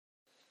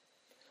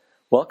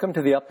Welcome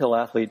to the Uphill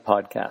Athlete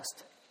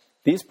Podcast.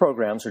 These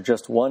programs are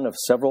just one of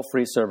several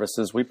free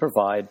services we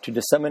provide to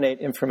disseminate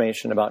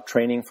information about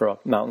training for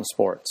mountain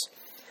sports.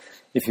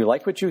 If you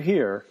like what you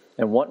hear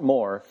and want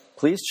more,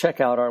 please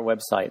check out our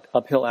website,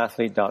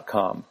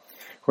 uphillathlete.com,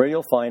 where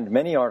you'll find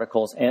many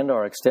articles and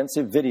our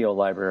extensive video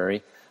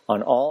library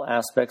on all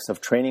aspects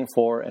of training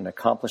for and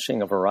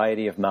accomplishing a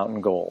variety of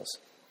mountain goals.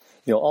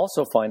 You'll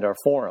also find our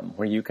forum,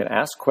 where you can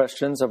ask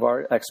questions of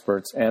our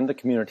experts and the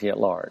community at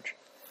large.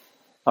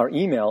 Our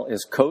email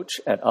is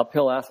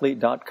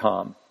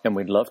coach@uphillathlete.com, and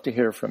we'd love to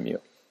hear from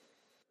you.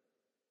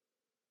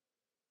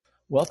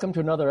 Welcome to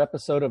another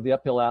episode of the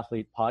Uphill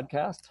Athlete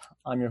Podcast.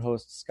 I'm your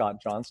host,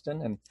 Scott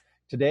Johnston, and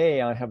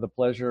today I have the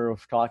pleasure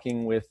of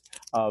talking with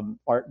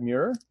Art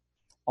Muir.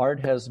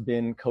 Art has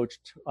been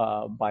coached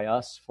by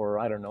us for,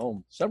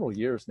 several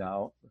years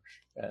now,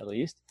 at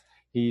least.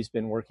 He's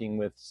been working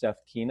with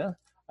Seth Keena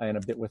and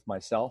a bit with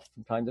myself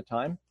from time to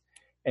time.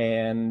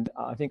 And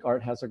I think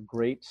Art has a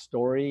great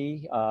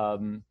story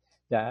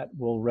that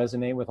will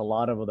resonate with a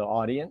lot of the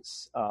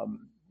audience.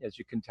 As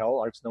you can tell,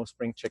 Art's no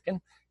spring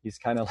chicken. He's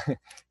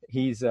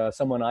he's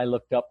someone I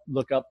look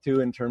up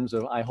to in terms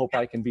of, I hope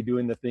I can be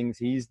doing the things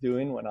he's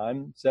doing when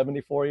I'm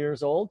 74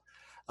 years old.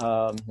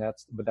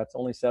 That's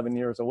only 7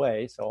 years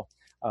away. So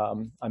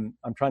I'm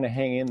trying to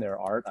hang in there,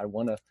 Art. I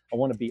want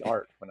to be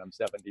Art when I'm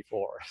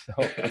 74.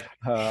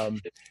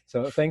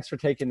 So thanks for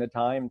taking the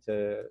time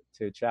to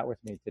chat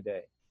with me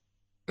today.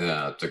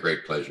 It's a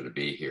great pleasure to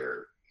be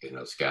here,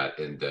 Scott.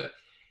 And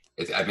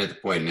I'm at the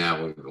point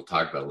now where we'll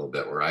talk about a little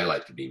bit where I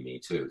like to be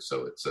me too.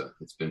 So it's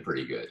been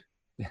pretty good.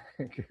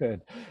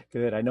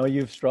 Good. I know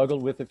you've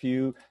struggled with a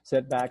few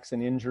setbacks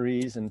and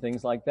injuries and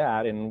things like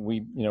that. And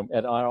we,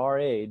 at our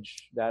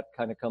age, that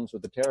kind of comes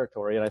with the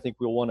territory. And I think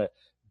we'll want to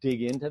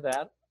dig into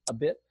that a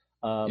bit.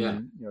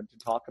 To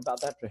talk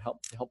about that, to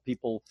help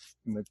people.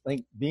 I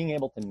think being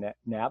able to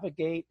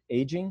navigate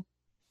aging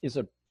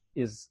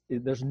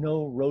there's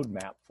no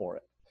roadmap for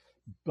it.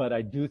 But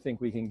I do think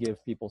we can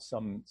give people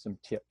some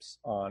tips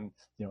on,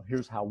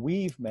 here's how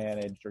we've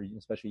managed, or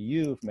especially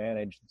you've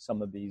managed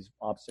some of these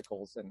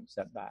obstacles and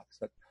setbacks.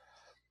 So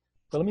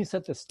let me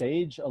set the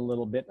stage a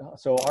little bit.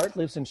 So Art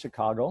lives in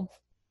Chicago.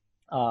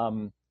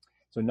 So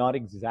not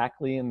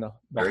exactly in the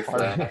very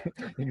heart, flat.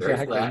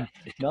 exactly,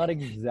 not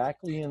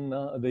exactly in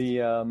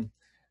the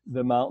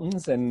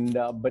mountains, and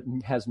but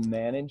has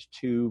managed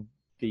to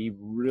be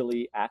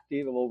really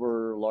active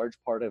over a large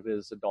part of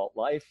his adult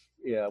life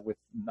with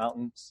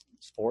mountain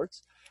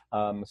sports,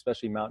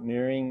 especially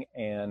mountaineering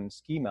and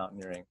ski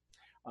mountaineering.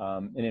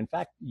 And in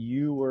fact,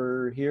 you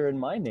were here in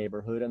my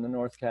neighborhood in the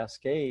North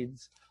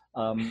Cascades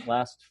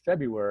last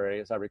February,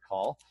 as I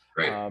recall,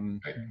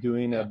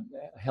 doing a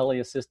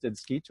heli-assisted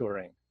ski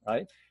touring,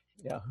 right?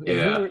 Yeah. We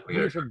had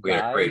a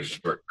great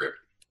short trip.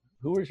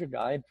 Who was your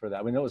guide for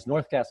that? We know it was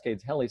North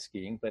Cascades heli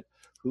skiing, but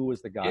who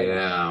was the guide?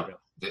 Yeah,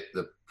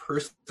 the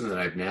person that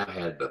I've now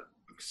had the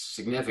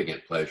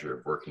significant pleasure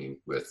of working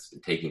with,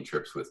 taking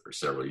trips with for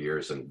several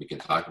years, and we can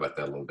talk about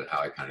that a little bit,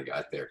 how I kind of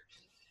got there,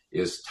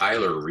 is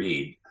Tyler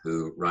Reed,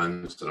 who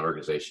runs an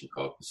organization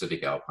called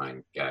Pacific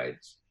Alpine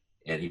Guides.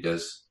 And he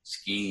does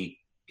he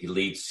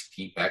leads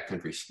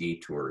backcountry ski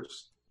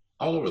tours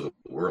all over the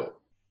world.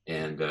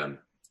 And, and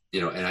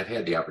I've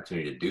had the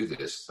opportunity to do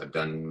this. I've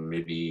done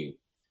maybe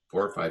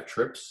 4 or 5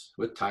 trips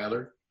with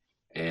Tyler,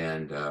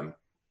 and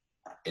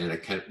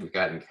we've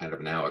gotten kind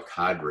of now a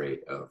cadre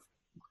of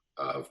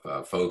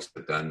folks that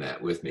have done that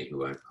with me,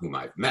 whom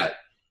I've met,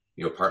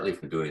 partly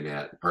from doing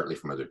that, partly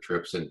from other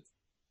trips, and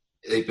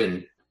they've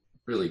been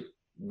really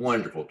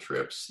wonderful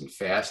trips and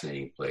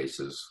fascinating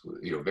places,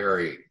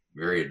 very,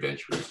 very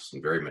adventurous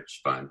and very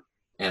much fun.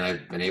 And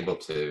I've been able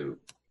to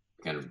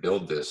kind of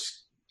build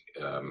this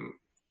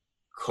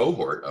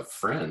cohort of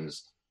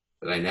friends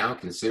that I now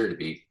consider to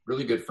be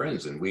really good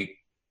friends. And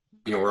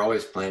we're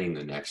always planning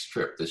the next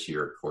trip. This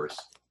year, of course,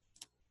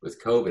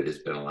 with COVID, has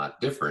been a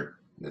lot different.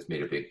 And it's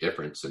made a big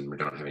difference, and we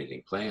don't have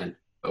anything planned.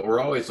 But we're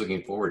always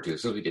looking forward to,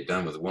 as soon as we get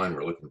done with one,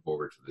 we're looking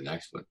forward to the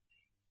next one.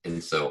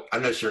 And so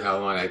I'm not sure how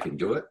long I can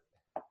do it,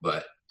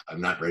 but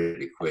I'm not ready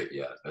to quit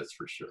yet. That's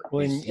for sure.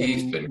 Well,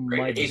 he's been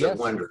great. He's a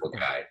wonderful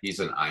guide. He's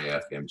an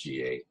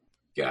IFMGA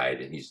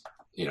guide, and he's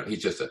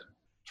just a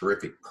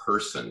terrific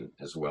person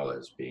as well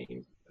as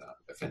being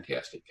a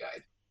fantastic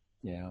guide.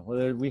 Yeah,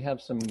 well, we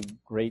have some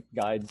great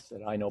guides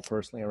that I know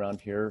personally around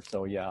here.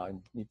 So yeah,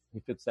 he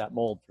fits that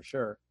mold for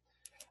sure.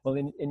 Well,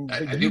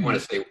 I do want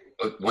to say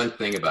one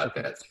thing about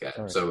that, Scott.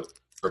 Sorry. So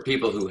for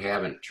people who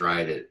haven't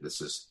tried it, this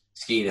is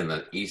skiing on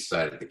the east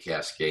side of the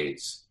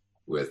Cascades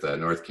with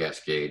North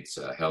Cascades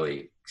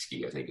heli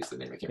ski, I think is the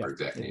name. I can't remember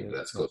the exact name, but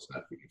that's close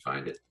enough. You can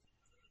find it.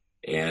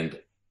 And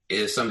it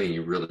is something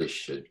you really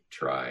should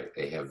try.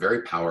 They have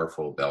very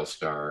powerful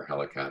Bellstar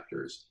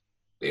helicopters.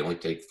 They only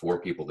take 4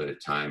 people at a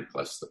time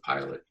plus the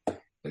pilot,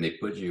 and they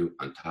put you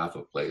on top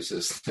of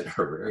places that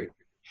are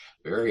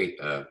very, very,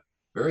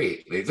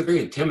 they look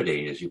very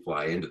intimidating as you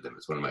fly into them.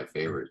 It's one of my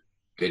favorite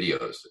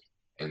videos,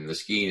 and the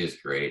skiing is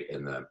great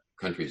and the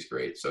country's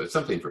great. So it's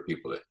something for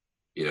people that,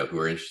 who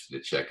are interested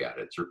to check out.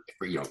 It's,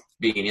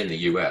 being in the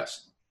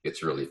U.S.,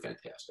 it's really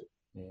fantastic.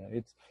 Yeah,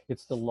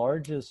 it's the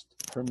largest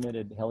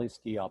permitted heli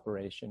ski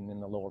operation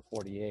in the lower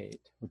 48,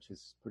 which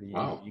is pretty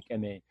unique.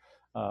 And they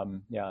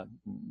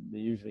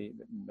usually,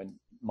 in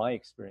my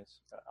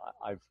experience,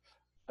 I've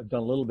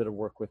done a little bit of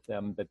work with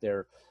them, but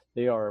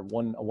they are a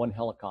one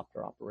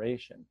helicopter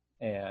operation,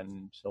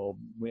 and so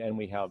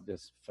we have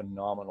this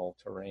phenomenal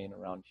terrain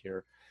around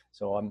here.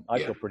 So I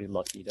feel pretty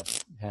lucky to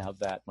have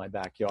that in my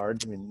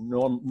backyard. I mean,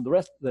 the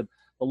rest of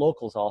the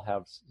locals all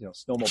have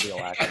snowmobile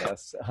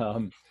access.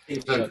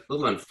 It's a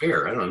little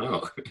unfair. I don't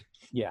know.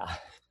 Yeah.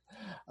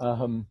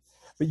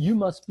 But you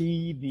must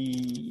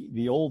be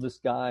the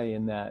oldest guy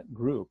in that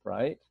group,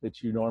 right?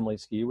 That you normally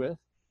ski with?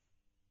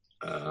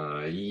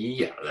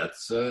 Yeah,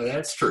 that's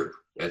true.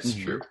 That's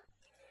true.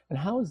 And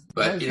how is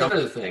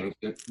another thing,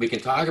 we can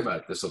talk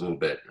about this a little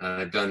bit.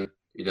 I've done,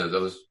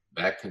 those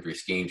backcountry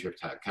skiing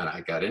trips.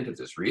 I got into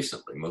this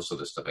recently. Most of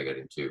the stuff I got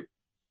into,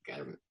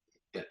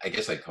 I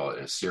guess I'd call it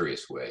in a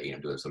serious way,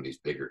 doing some of these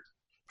bigger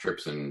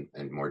trips and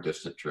more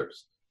distant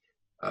trips,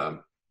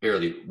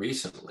 fairly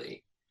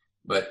recently.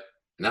 But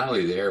not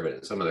only there, but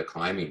in some of the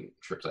climbing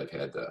trips I've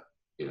had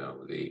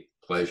the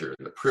pleasure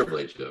and the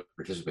privilege of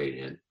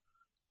participating in,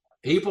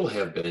 people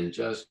have been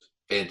just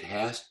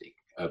fantastic,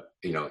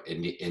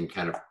 in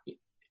kind of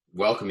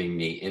welcoming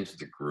me into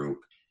the group,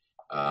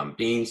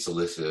 being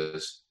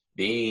solicitous,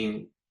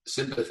 being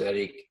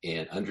sympathetic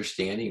and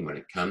understanding when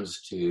it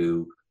comes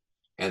to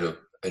kind of,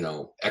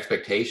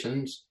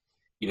 expectations.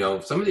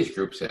 Some of these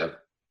groups have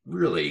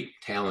really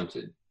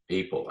talented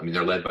people. I mean,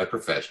 they're led by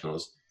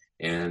professionals,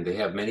 and they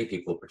have many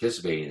people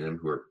participating in them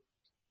who are,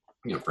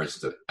 for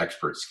instance,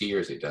 expert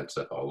skiers. They've done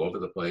stuff all over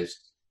the place.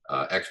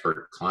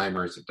 Expert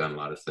climbers have done a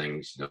lot of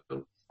things.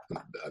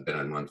 I've been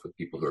on ones with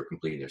people who are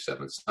completing their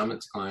 7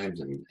 summits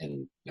climbs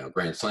and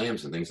Grand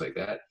Slams and things like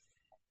that.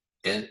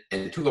 And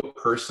to a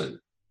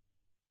person,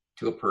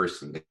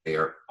 they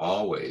are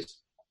always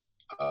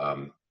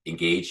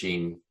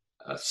engaging,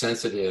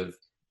 sensitive,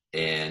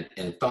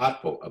 and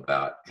thoughtful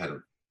about kind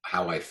of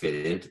how I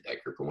fit into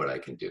that group and what I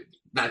can do.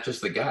 Not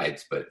just the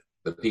guides, but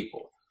the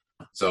people.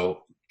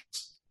 So,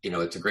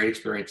 it's a great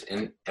experience.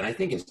 And I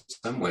think in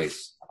some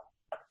ways,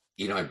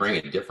 I bring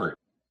a different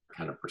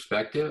kind of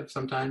perspective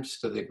sometimes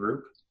to the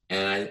group.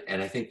 And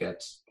I think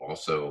that's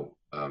also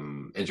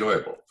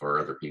enjoyable for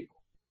other people.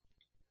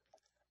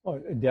 Oh,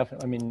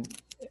 definitely. I mean,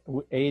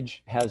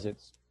 age has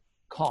its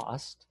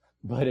cost,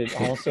 but it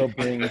also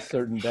brings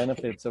certain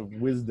benefits of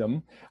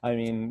wisdom. I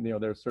mean,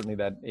 there's certainly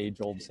that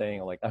age-old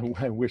saying, like,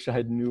 I wish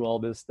I knew all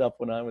this stuff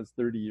when I was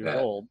 30 years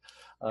old.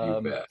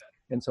 You bet.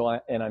 And so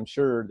I'm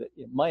sure that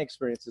my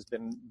experience has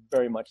been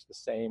very much the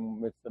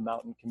same with the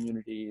mountain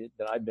community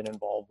that I've been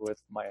involved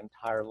with my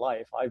entire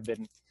life. I've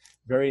been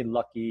very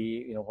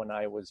lucky, when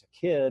I was a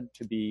kid,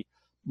 to be,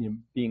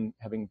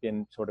 having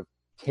been sort of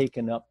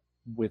taken up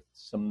with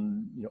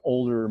some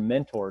older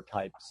mentor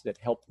types that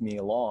helped me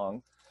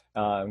along,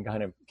 and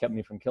kind of kept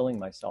me from killing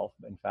myself,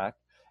 in fact.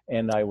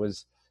 And I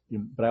was,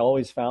 but I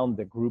always found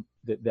the group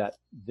that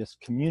this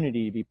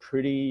community be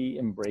pretty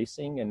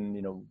embracing, and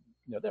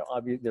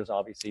there's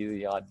obviously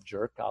the odd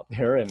jerk out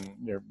there, and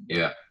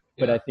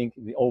but I think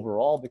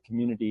the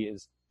community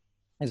is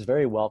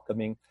very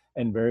welcoming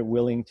and very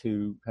willing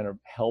to kind of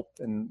help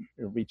and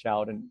reach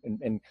out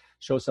and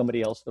show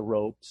somebody else the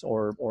ropes,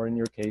 or in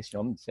your case,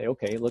 say,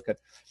 okay, look at,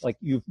 like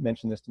you've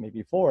mentioned this to me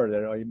before,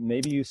 that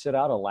maybe you sit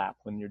out a lap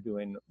when you're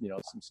doing,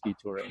 some ski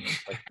touring.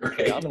 It's like,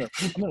 okay, I'm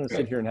gonna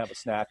sit here and have a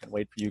snack and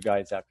wait for you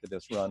guys after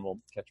this run. We'll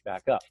catch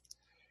back up.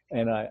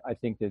 And I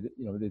think that,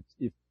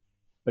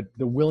 but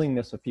the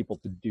willingness of people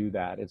to do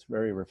that, it's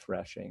very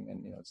refreshing,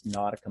 and it's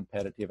not a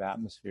competitive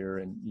atmosphere,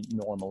 and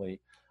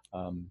normally.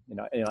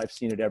 And I've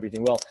seen it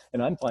everything. Well,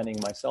 and I'm finding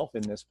myself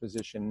in this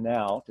position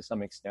now to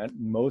some extent.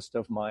 Most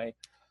of my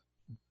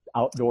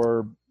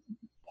outdoor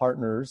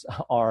partners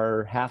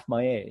are half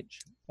my age,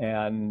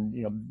 and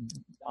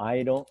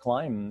I don't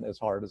climb as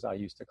hard as I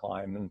used to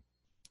climb, and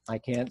I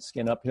can't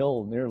skin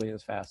uphill nearly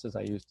as fast as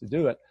I used to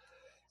do it.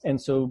 And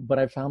so, but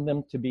I found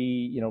them to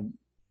be,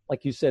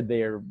 like you said,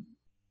 are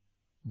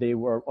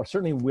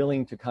certainly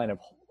willing to kind of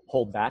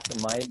hold back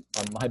on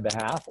my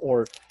behalf,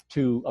 or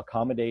to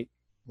accommodate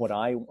what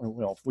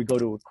if we go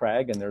to a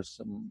crag and there's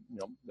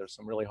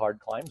some really hard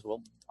climbs,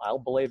 well, I'll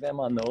belay them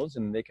on those,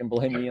 and they can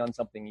belay me on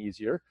something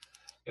easier,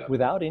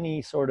 without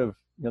any sort of,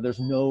 there's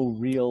no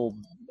real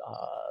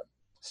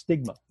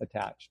stigma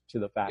attached to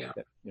the fact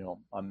that,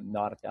 I'm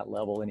not at that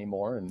level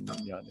anymore. And,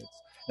 I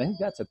think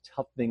that's a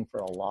tough thing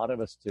for a lot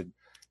of us to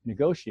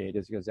negotiate,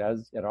 is because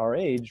at our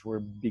age, we're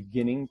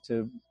beginning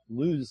to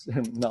lose,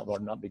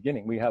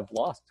 we have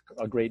lost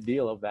a great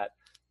deal of that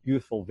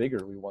youthful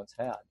vigor we once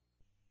had.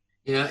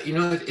 Yeah,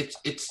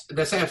 it's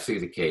that's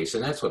absolutely the case,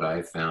 and that's what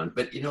I've found.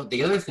 But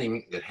the other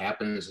thing that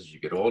happens as you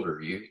get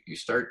older, you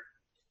start,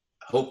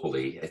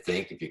 hopefully, I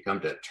think, if you come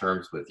to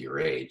terms with your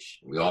age,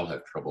 we all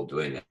have trouble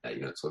doing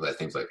that. So that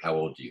things like, how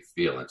old do you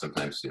feel? And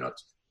sometimes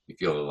you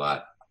feel a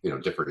lot,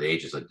 different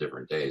ages on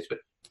different days.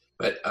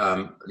 But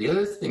the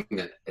other thing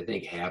that I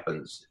think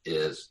happens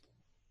is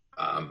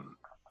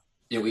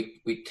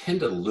we tend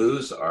to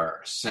lose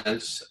our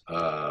sense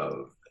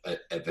of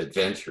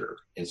adventure.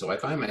 And so I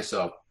find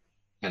myself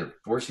kind of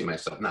forcing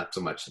myself not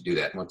so much to do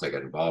that once I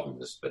got involved in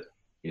this, but,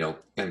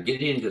 kind of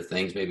getting into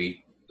things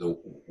maybe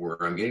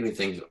where I'm getting into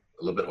things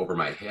a little bit over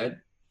my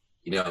head,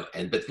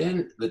 but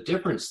then the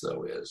difference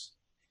though is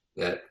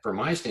that from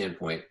my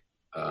standpoint,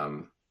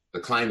 the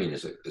climbing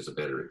is a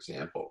better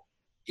example.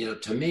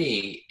 To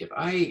me, if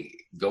I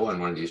go on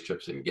one of these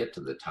trips and get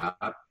to the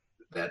top,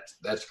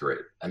 that's great.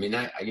 I mean,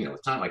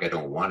 it's not like I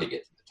don't want to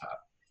get to the top,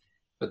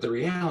 but the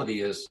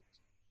reality is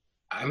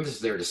I'm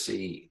just there to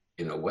see,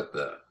 what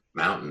the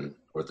mountain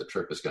or the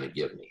trip is going to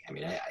give me. I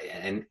mean,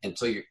 and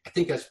so I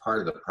think that's part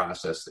of the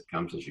process that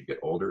comes as you get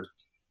older.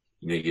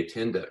 You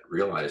tend to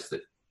realize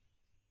that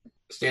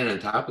standing on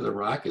top of the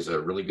rock is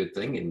a really good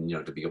thing. And,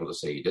 to be able to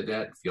say you did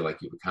that and feel like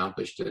you've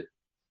accomplished it,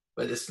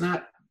 but it's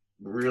not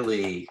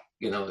really,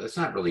 it's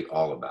not really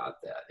all about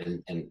that.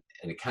 And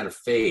it kind of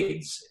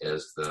fades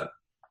as the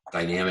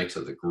dynamics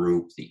of the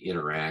group, the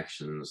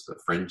interactions, the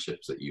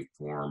friendships that you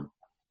form,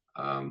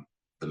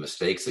 the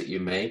mistakes that you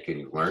make and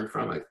you learn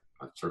from.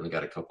 I've certainly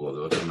got a couple of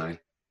those in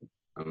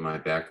my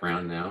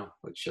background now,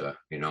 which, I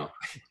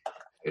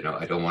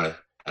don't want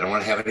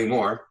to have any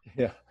more.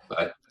 Yeah.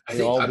 But I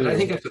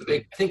think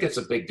that's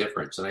a big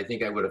difference. And I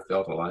think I would have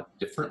felt a lot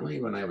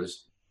differently when I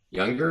was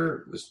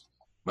younger. It was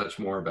much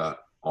more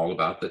all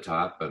about the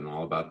top and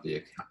all about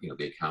the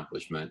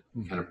accomplishment,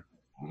 kind of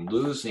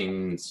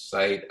losing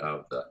sight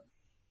of the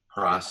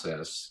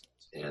process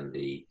and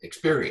the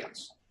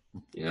experience.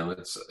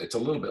 It's a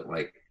little bit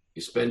like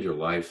you spend your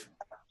life,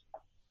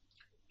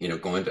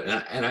 going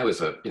to, and I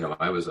was a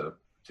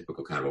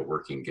typical kind of a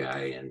working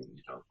guy, and,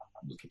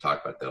 we can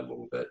talk about that a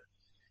little bit.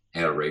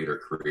 Had a regular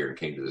career and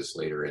came to this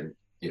later. And,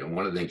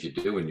 one of the things you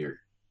do when you're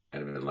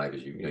kind of in life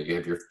is, you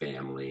have your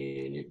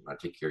family and you want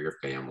to take care of your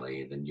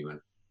family, and then you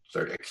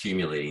start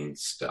accumulating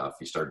stuff.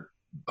 You start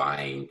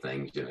buying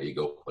things, you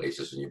go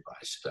places and you buy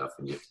stuff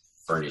and you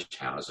furnish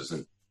houses.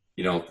 And,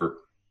 for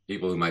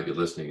people who might be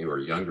listening who are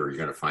younger, you're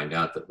going to find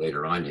out that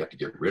later on you have to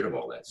get rid of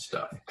all that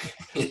stuff.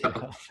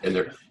 And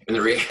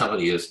the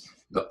reality is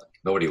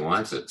nobody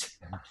wants it.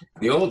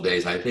 In the old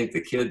days, I think the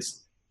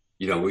kids,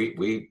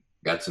 we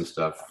got some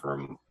stuff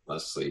from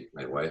Leslie,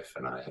 my wife,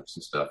 and I have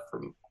some stuff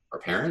from our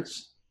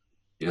parents,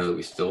 that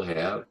we still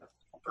have,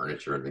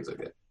 furniture and things like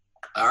that.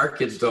 Our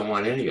kids don't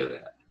want any of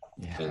that.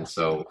 Yeah. And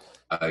so,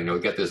 we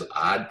got this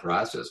odd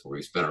process where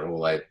we spent our whole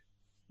life,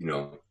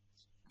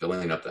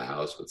 filling up the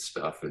house with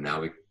stuff, and now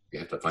we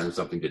have to find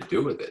something to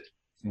do with it.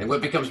 And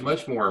what becomes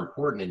much more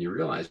important, and you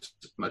realize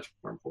much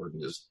more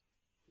important, is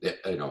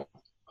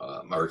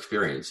our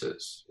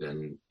experiences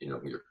and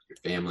your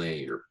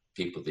family, your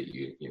people that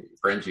your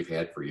friends you've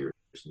had for years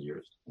and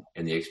years,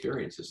 and the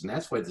experiences. And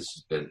that's why this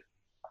has been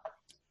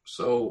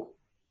so.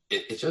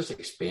 It just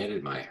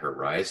expanded my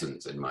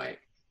horizons and my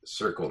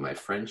circle, my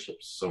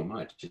friendships so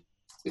much.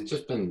 It's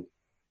just been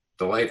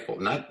delightful.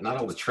 Not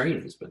all the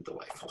training has been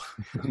delightful,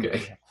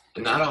 okay,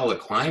 and not all the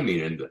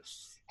climbing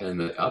and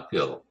the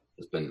uphill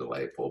has been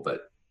delightful,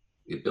 but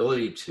the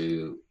ability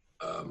to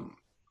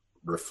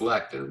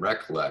reflect and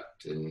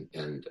recollect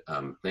and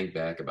think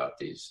back about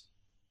these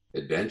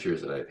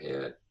adventures that I've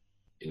had,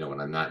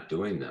 when I'm not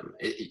doing them.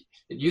 It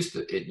used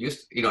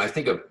to, I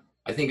think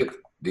of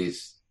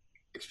these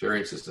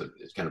experiences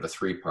as kind of a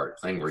three-part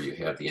thing where you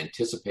have the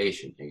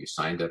anticipation, and you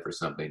signed up for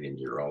something and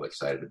you're all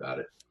excited about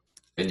it.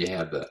 Then you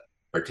have the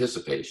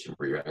participation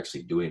where you're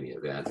actually doing the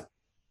event.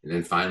 And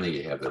then finally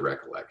you have the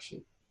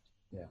recollection.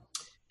 Yeah.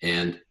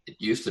 And it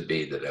used to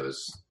be that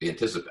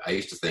I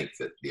used to think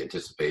that the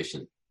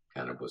anticipation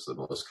kind of was the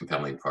most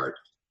compelling part.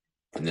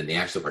 And then the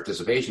actual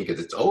participation, because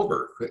it's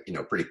over,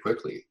 pretty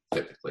quickly,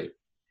 typically.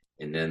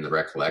 And then the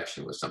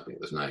recollection was something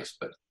that was nice.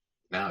 But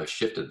now I've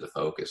shifted the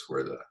focus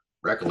where the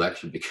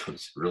recollection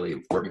becomes really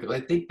important, because I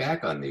think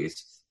back on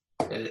these,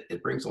 and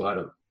it brings a lot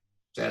of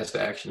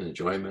satisfaction,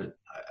 enjoyment,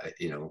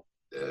 and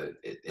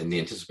the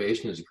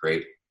anticipation is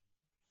great.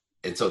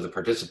 And so the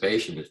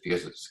participation is,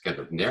 because it's kind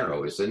of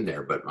narrow, is in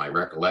there, but my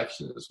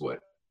recollection is what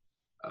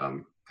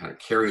kind of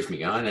carries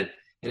me on, and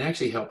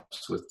actually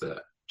helps with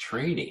the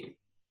training,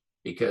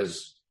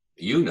 because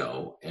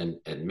and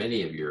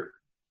many of your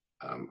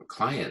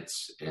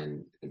clients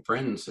and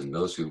friends and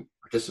those who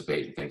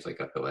participate in things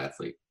like Uphill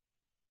Athlete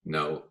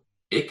know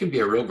it can be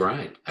a real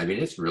grind. I mean,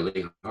 it's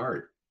really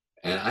hard.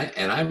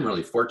 And I'm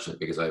really fortunate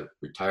because I've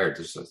retired.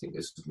 I think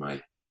this is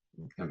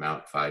I'm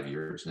out 5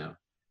 years now.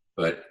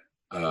 But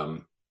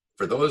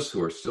for those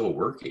who are still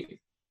working,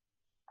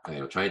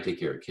 trying to take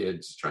care of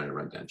kids, trying to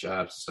run down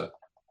jobs, stuff,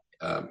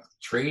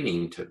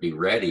 training to be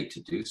ready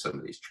to do some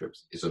of these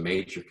trips is a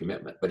major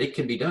commitment, but it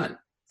can be done.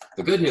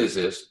 The good news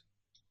is,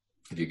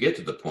 if you get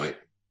to the point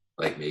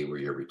like me where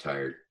you're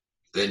retired,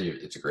 then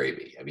it's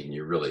gravy. I mean,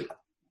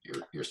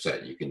 you're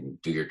set. You can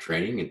do your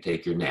training and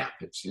take your nap.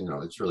 It's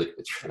really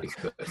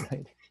good.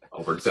 Right.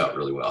 All works out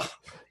really well.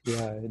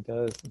 Yeah, it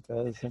does.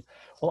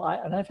 Well,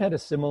 I've had a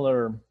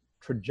similar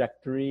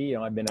trajectory.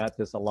 I've been at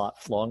this a lot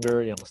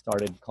longer.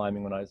 Started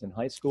climbing when I was in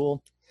high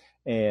school,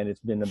 and it's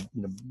been a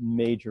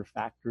major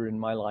factor in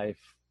my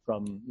life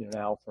from,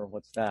 now for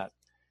what's that?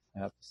 I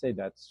have to say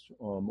that's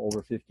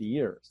over 50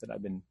 years that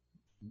I've been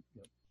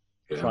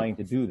trying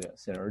to do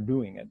this or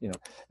doing it,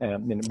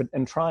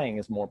 and trying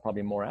is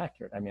probably more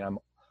accurate. I mean, I'm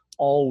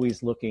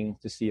always looking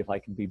to see if I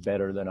can be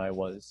better than I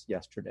was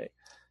yesterday.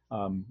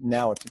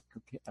 Now it's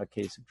a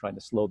case of trying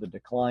to slow the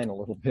decline a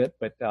little bit,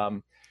 but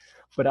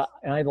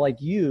I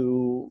like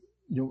you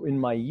in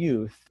my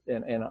youth,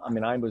 and I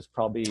mean, I was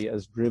probably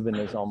as driven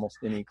as almost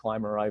any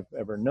climber I've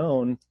ever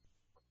known.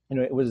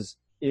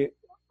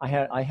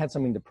 I had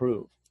something to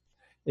prove,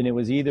 and it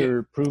was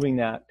either proving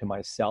that to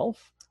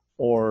myself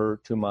or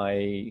to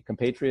my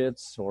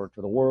compatriots or to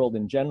the world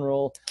in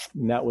general.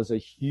 And that was a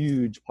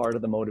huge part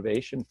of the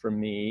motivation for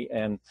me.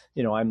 And,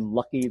 I'm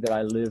lucky that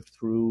I lived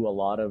through a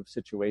lot of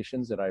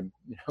situations that I,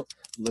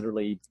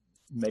 literally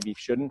maybe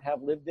shouldn't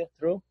have lived it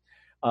through.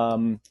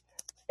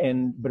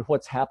 But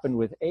what's happened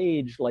with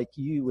age,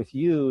 with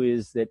you,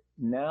 is that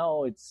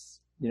now it's,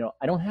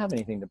 I don't have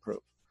anything to prove.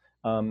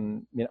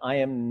 I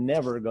am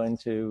never going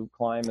to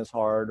climb as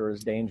hard or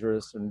as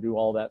dangerous and do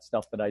all that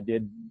stuff that I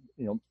did,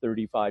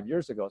 35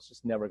 years ago. It's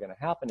just never going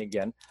to happen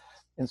again.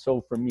 And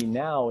so for me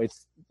now,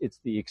 it's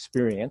the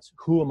experience.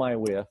 Who am I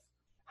with?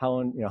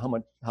 How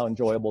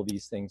enjoyable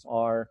these things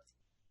are.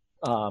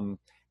 And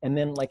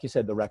then, like you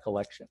said, the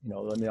recollection.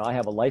 I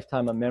have a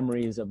lifetime of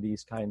memories of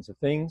these kinds of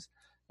things.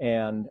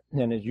 And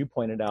as you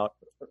pointed out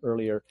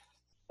earlier,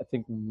 I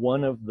think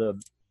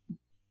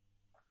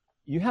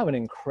you have an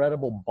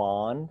incredible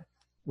bond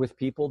with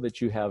people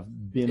that you have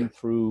been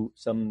through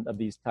some of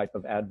these type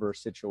of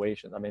adverse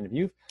situations. I mean, if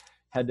you've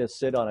had to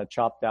sit on a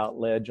chopped out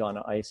ledge on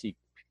an icy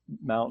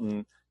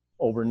mountain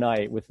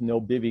overnight with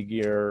no bivy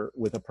gear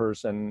with a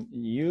person,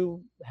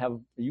 you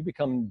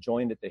become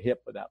joined at the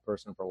hip with that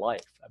person for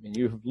life. I mean,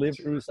 you've lived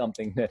through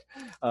something that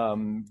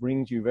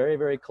brings you very,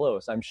 very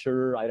close. I'm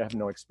sure I have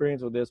no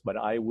experience with this, but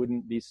I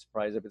wouldn't be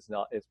surprised if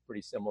it's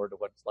pretty similar to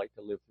what it's like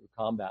to live through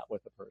combat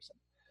with a person.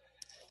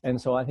 And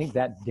so I think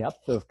that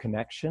depth of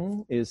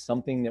connection is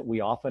something that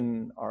we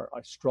often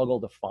struggle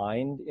to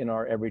find in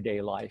our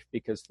everyday life,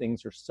 because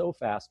things are so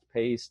fast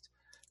paced,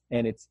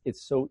 and it's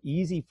so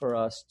easy for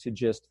us to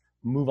just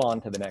move on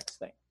to the next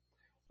thing.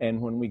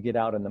 And when we get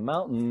out in the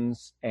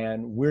mountains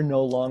and we're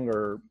no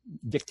longer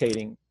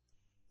dictating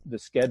the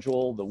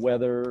schedule, the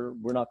weather,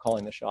 we're not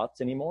calling the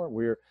shots anymore.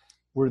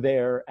 We're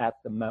there at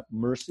the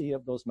mercy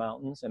of those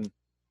mountains, and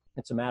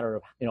it's a matter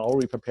of, are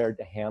we prepared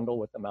to handle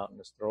what the mountain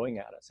is throwing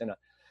at us? And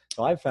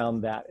so I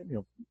found that,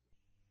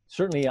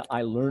 certainly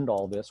I learned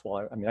all this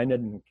I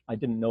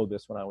didn't know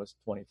this when I was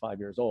 25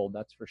 years old,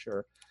 that's for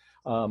sure.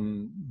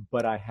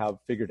 But I have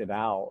figured it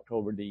out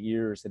over the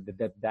years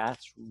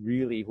that's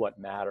really what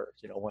matters.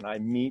 When I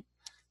meet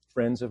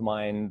friends of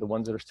mine, the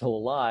ones that are still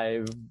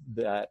alive,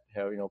 that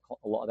have,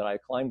 a lot that I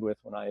climbed with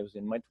when I was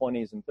in my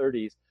 20s and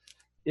 30s,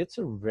 it's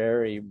a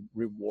very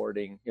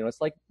rewarding,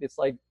 it's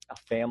like a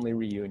family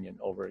reunion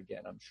over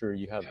again. I'm sure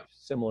you have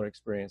similar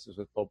experiences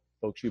with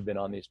folks you've been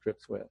on these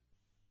trips with.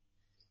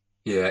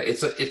 Yeah,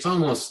 it's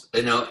almost,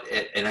 and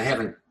I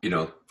haven't,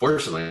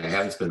 fortunately I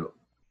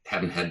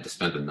haven't had to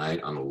spend a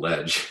night on a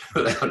ledge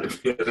without it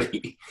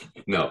feeling,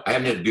 no, I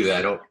haven't had to do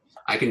that.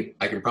 I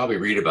can probably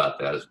read about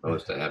that as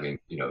opposed to having,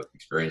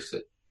 experienced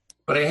it.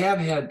 But I have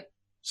had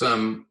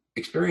some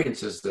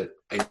experiences that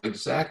I know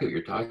exactly what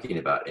you're talking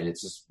about. And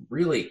it's just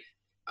really,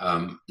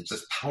 it's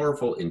this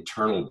powerful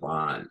internal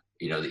bond,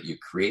 that you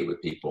create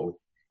with people.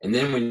 And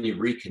then when you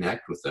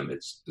reconnect with them,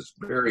 it's this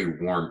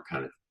very warm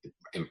kind of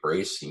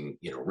embracing,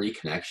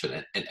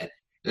 reconnection. And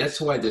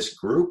that's why this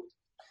group,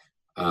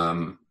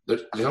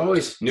 there's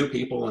always new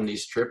people on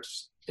these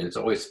trips, and it's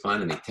always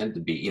fun. And they tend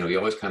to be, you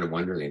always kind of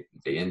wonder,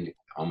 they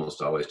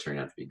almost always turn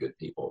out to be good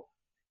people.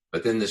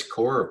 But then this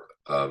core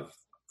of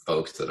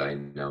folks that I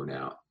know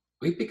now,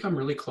 we've become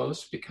really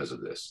close because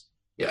of this.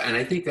 Yeah. And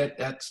I think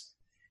that's,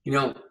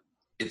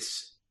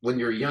 it's when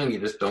you're young, you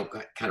just don't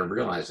kind of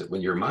realize it.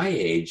 When you're my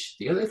age,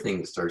 the other thing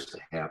that starts to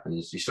happen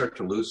is you start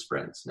to lose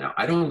friends. Now,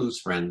 I don't lose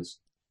friends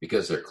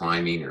because they're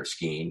climbing or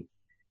skiing.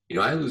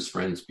 I lose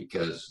friends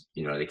because,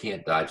 they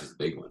can't dodge the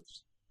big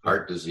ones.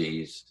 Heart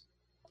disease,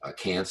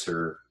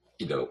 cancer,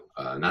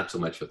 not so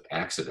much with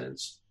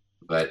accidents,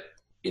 but,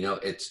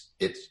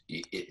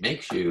 it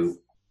makes you,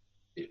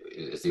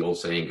 as the old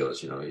saying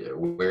goes, you're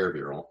aware of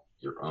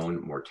your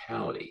own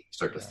mortality. You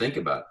start to think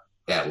about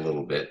that a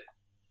little bit,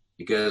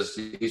 because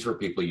these were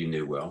people you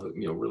knew well,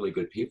 really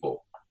good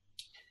people.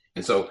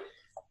 And so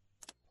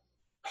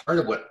part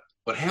of what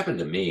happened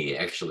to me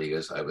actually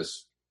is I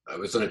was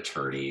an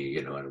attorney,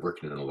 and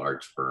working in a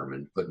large firm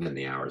and putting in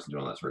the hours and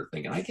doing all that sort of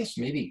thing. And I guess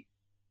maybe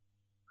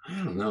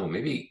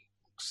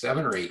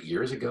 7 or 8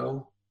 years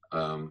ago,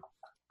 a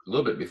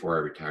little bit before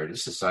I retired, I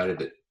just decided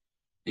that,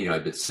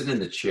 I'd been sitting in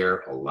the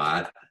chair a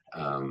lot.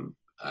 I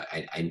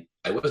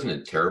wasn't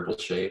in terrible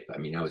shape. I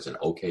mean, I was in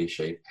okay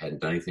shape.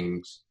 Hadn't done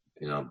anything,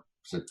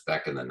 since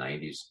back in the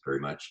 90s, very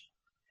much.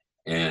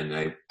 And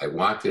I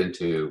walked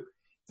into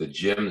the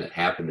gym that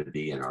happened to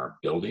be in our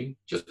building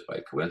just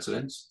by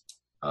coincidence.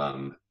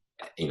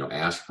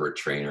 Asked for a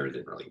trainer,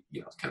 didn't really,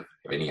 kind of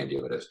have any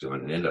idea what I was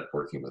doing, and ended up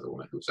working with a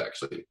woman who's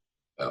actually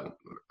um,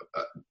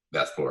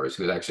 Beth Flores,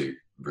 who was actually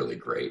really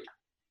great.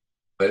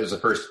 But it was the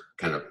first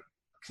kind of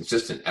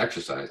consistent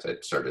exercise I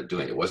started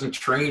doing. It wasn't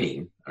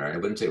training, all right? I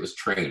wouldn't say it was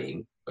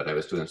training, but I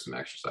was doing some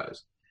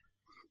exercise.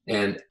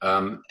 And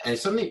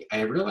something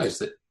I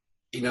realized that,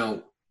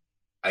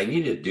 I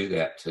needed to do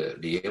that to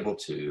be able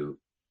to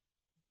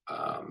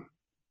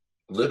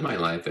live my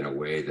life in a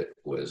way that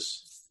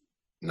was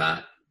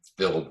not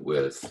filled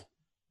with,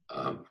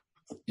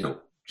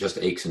 just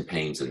aches and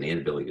pains and the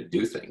inability to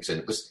do things. And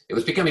it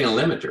was becoming a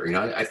limiter.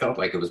 I felt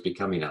like it was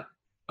becoming a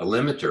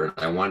limiter,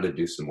 and I wanted to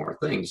do some more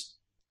things.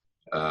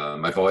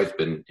 I've always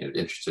been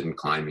interested in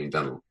climbing,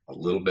 done a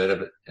little bit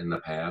of it in the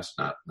past,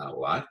 not a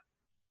lot,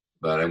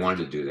 but I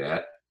wanted to do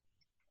that.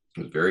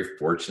 I was very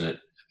fortunate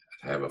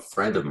to have a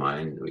friend of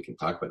mine, we can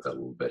talk about that a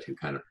little bit, who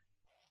kind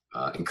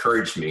of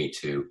encouraged me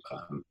to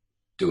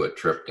do a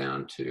trip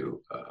down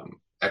to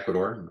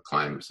Ecuador and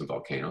climb some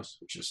volcanoes,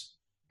 which is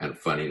kind of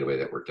funny the way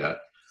that worked out.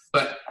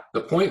 But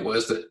the point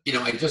was that,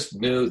 I just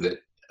knew that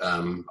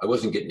I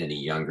wasn't getting any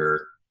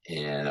younger,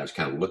 and I was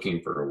kind of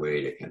looking for a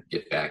way to kind of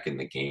get back in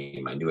the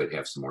game. I knew I'd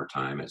have some more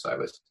time as I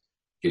was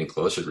getting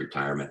closer to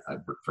retirement. I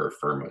worked for a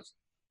firm with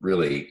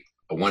really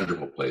a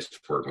wonderful place to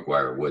work,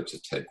 McGuire Woods.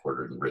 It's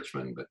headquartered in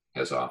Richmond, but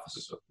has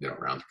offices,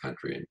 around the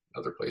country and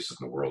other places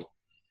in the world.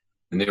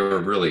 And they were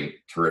really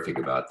terrific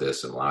about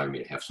this and allowing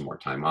me to have some more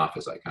time off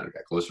as I kind of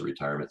got closer to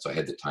retirement. So I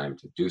had the time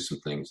to do some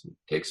things and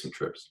take some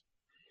trips.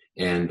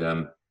 And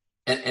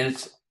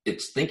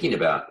it's thinking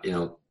about,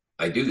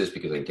 I do this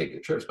because I can take the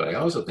trips, but I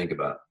also think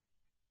about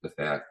the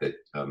fact that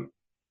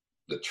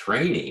the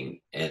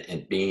training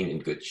and being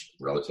in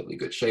relatively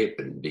good shape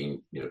and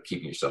being,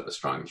 keeping yourself as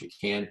strong as you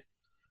can,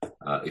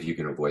 if you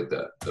can avoid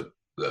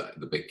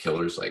the big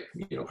killers like,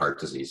 heart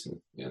disease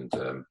and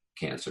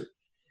cancer,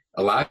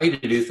 allow you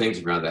to do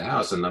things around the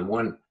house. And the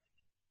one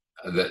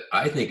that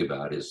I think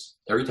about is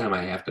every time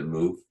I have to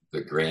move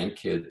the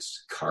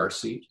grandkids' car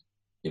seat,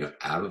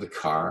 out of the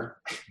car,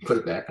 put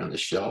it back on the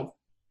shelf.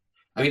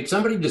 I mean,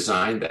 somebody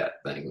designed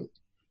that thing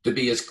to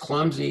be as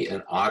clumsy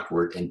and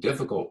awkward and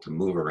difficult to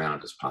move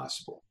around as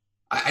possible.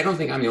 I don't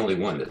think I'm the only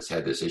one that's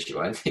had this issue.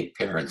 I think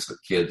parents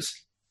with kids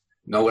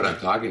know what I'm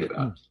talking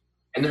about.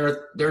 And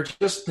there are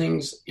just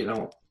things,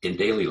 in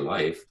daily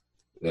life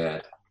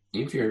that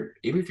even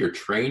if you're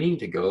training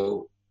to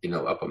go,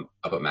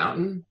 up a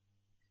mountain,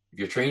 if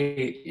you're training,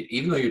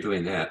 even though you're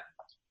doing that,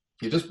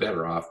 you're just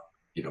better off,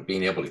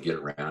 being able to get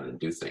around and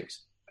do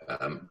things.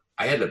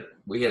 We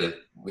had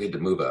to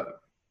move a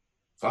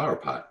flower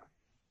pot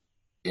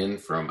in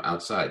from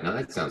outside. Now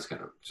that sounds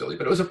kind of silly,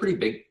 but it was a pretty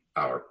big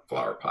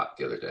flower pot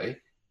the other day,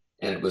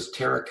 and it was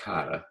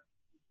terracotta,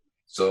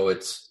 so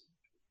it's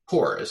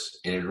porous,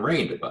 and it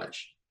rained a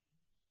bunch.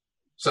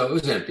 So it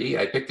was empty.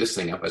 I picked this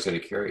thing up. I was going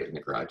to carry it in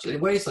the garage.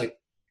 It weighs like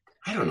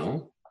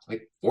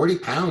 40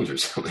 pounds or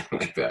something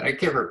like that. I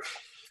can't remember,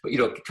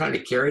 but trying to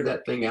carry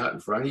that thing out in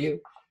front of you,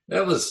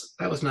 that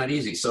was not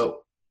easy.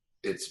 So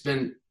it's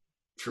been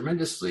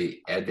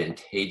tremendously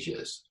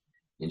advantageous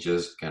in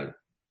just kind of,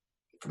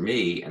 for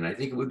me, and I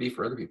think it would be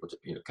for other people, to,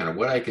 kind of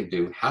what I can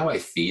do, how I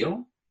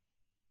feel,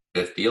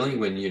 that feeling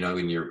when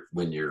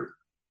you're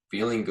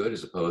feeling good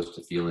as opposed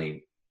to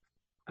feeling,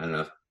 I don't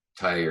know,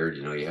 tired,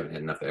 you haven't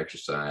had enough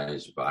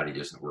exercise, your body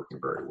isn't working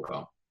very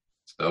well.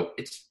 So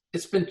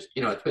it's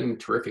been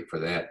terrific for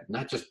that,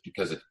 not just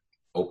because it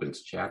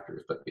opens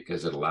chapters, but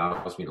because it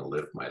allows me to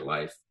live my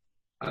life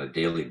on a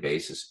daily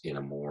basis in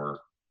a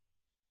more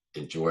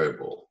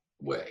enjoyable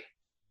way.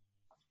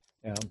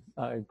 Yeah,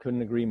 I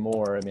couldn't agree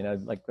more. I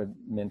mean, like I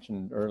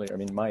mentioned earlier, I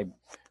mean,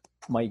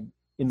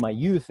 in my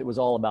youth, it was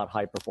all about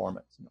high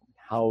performance.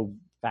 How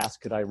fast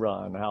could I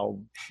run? How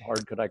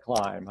hard could I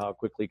climb? How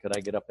quickly could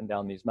I get up and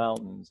down these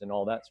mountains and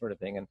all that sort of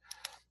thing?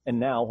 And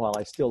now, while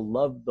I still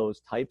love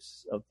those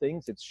types of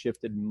things, it's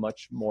shifted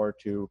much more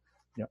to,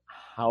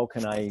 how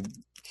can I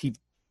keep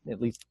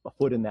at least a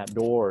foot in that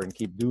door and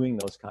keep doing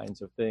those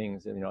kinds of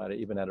things, and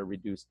even at a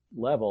reduced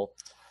level.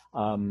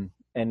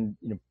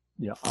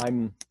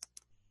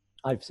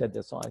 I've said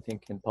this, I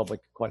think, in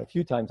public quite a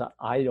few times.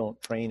 I don't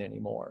train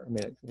anymore. I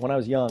mean, when I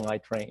was young, I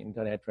trained,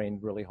 and I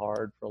trained really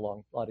hard for a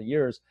lot of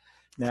years.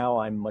 Now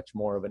I'm much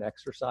more of an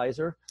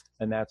exerciser,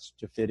 and that's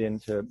to fit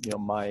into,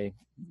 my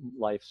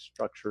life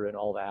structure and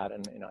all that.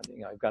 And,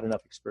 I've got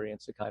enough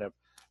experience to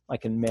I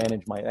can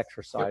manage my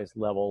exercise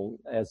level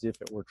as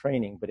if it were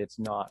training, but it's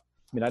not.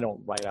 I mean, I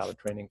don't write out a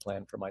training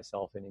plan for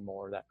myself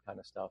anymore, that kind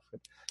of stuff. But,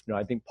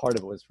 I think part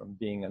of it was from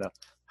being in a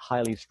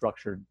highly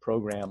structured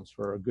programs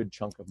for a good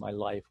chunk of my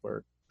life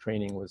where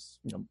training was,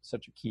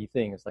 such a key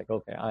thing. It's like,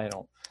 okay, I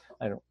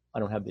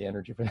don't have the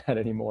energy for that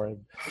anymore. I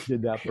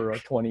did that for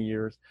 20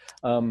 years.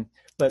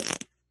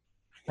 But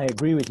I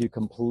agree with you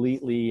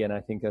completely. And I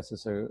think this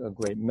is a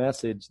great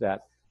message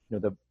that,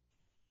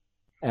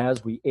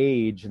 as we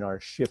age and our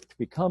shift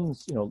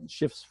becomes,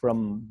 shifts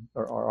from,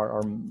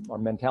 our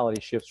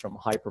mentality shifts from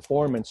high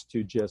performance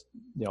to just,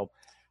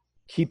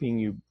 keeping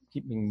you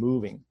keeping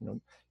moving,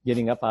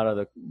 getting up out of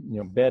the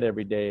bed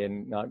every day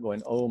and not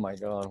going, oh my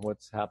God,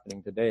 what's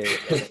happening today?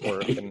 It doesn't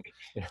work, and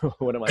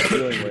what am I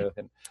dealing with?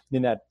 And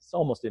then that's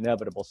almost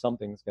inevitable.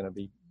 Something's going to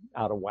be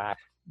out of whack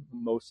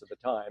most of the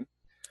time.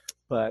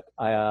 But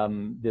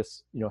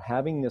this,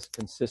 having this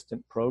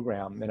consistent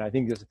program, and I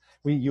think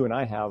you and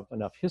I have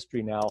enough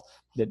history now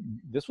that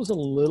this was a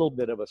little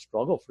bit of a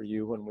struggle for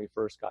you when we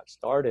first got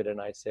started.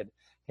 And I said,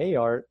 hey,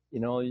 Art,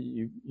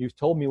 you've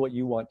told me what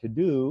you want to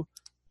do,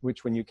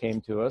 which when you came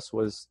to us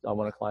was, I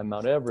want to climb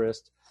Mount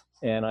Everest.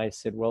 And I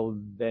said, well,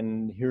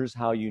 then here's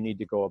how you need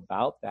to go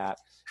about that.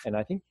 And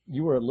I think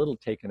you were a little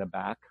taken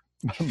aback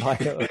by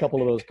a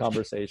couple of those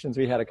conversations.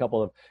 We had a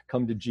couple of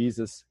come to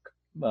Jesus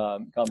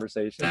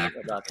conversations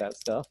about that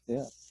stuff.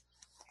 Yeah,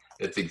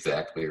 that's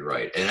exactly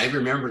right. And I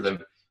remember them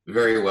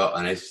very well.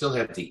 And I still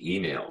have the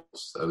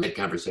emails. We had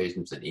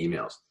conversations and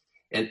emails.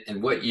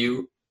 And what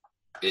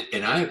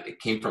I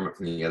came from it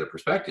from the other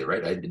perspective,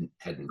 right? I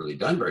hadn't really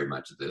done very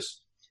much of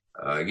this.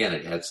 Again,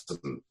 I had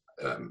some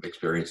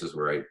experiences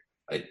where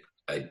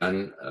I'd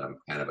done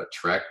kind of a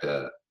trek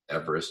to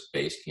Everest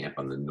Base Camp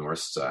on the north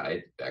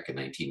side back in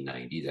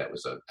 1990. That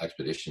was an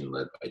expedition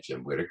led by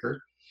Jim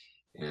Whittaker.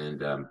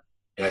 And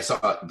I saw,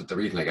 but the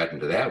reason I got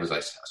into that was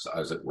I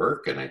was at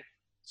work and I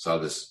saw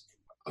this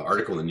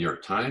article in the New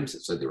York Times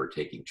that said they were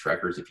taking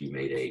trekkers if you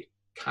made a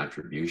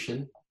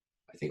contribution.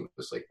 I think it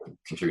was like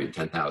contributing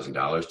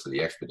 $10,000 to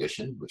the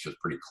expedition, which was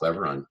pretty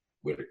clever on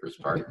Whittaker's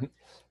part.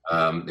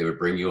 They would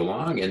bring you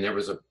along, and there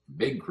was a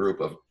big group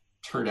of,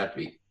 turned out to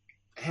be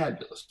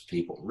fabulous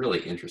people, really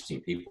interesting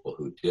people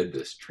who did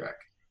this trek.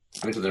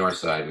 I went to the north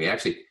side. I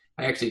actually,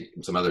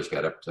 and some others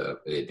got up to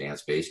the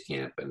advanced base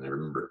camp, and I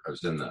remember I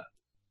was in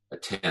a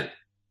tent.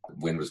 The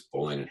wind was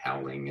blowing and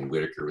howling, and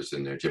Whittaker was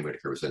in there. Jim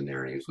Whittaker was in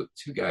there, and he was with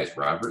two guys,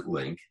 Robert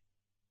Link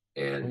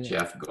and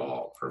Jeff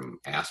Gall from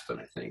Aspen,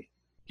 I think,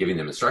 giving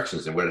them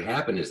instructions. And what had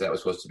happened is that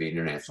was supposed to be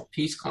international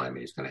peace climbing.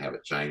 He's going to have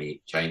a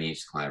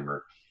Chinese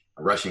climber,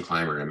 a Russian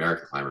climber, and an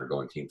American climber go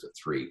in teams of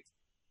 3.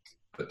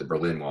 But the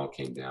Berlin Wall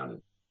came down,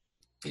 and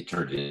he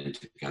turned it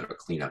into kind of a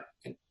clean up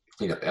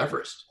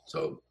Everest.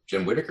 So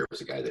Jim Whittaker was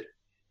a guy that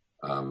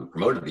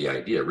promoted the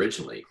idea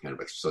originally, kind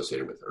of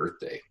associated with Earth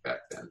Day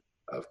back then,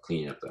 of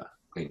cleaning up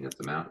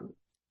the mountain.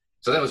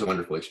 So that was a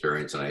wonderful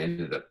experience, and I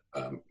ended up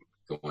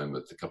going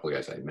with a couple of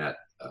guys I met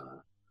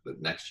the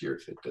next year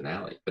to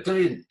Denali. But then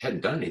I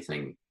hadn't done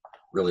anything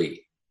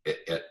really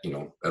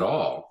at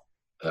all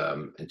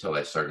until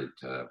I started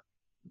to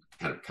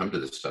kind of come to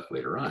this stuff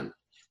later on.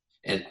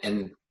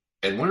 And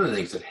one of the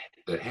things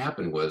that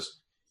happened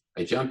was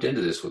I jumped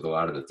into this with a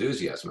lot of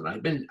enthusiasm,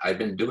 and I've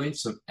been doing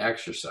some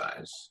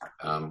exercise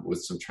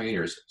with some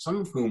trainers, some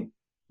of whom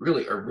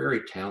really are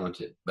very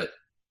talented, but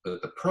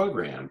the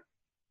program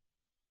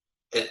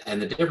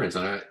and the difference,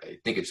 and I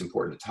think it's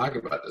important to talk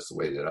about this, the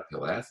way that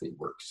Uphill Athlete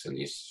works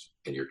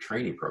and your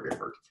training program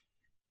works.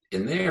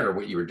 In there,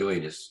 what you were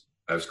doing is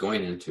I was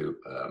going into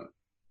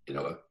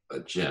a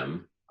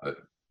gym,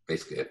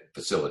 basically a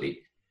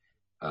facility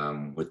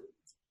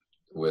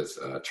with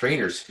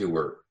trainers who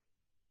were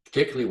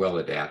particularly well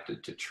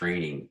adapted to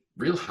training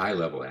real high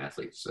level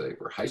athletes. They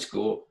were high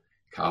school,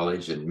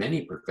 college, and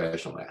many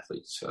professional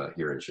athletes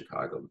here in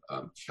Chicago,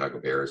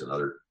 Chicago Bears and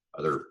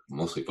other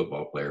mostly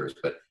football players,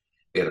 but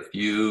they had a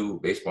few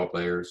baseball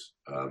players,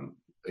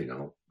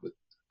 who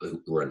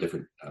were on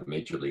different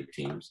major league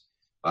teams,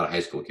 a lot of high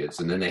school kids.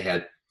 And then they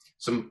had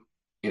some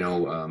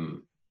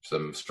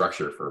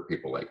structure for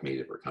people like me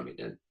that were coming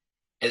in.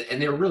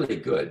 And they were really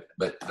good.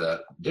 But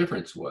the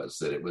difference was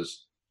that it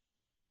was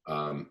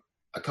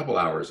a couple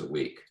hours a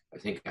week.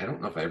 I don't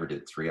know if I ever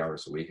did 3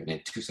 hours a week. I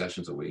mean, 2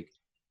 sessions a week.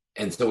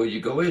 And so you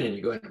go in,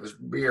 it was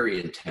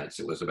very intense.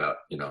 It was about,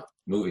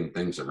 moving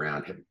things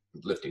around,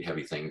 lifting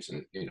heavy things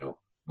and,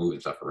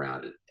 moving stuff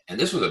around it. And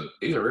these are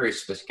very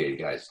sophisticated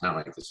guys. It's not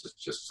like this is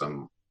just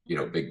some,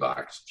 big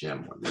box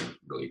gym where they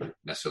really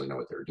necessarily know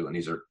what they're doing.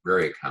 These are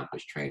very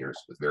accomplished trainers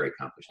with very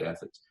accomplished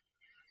athletes.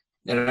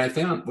 And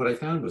what I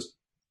found was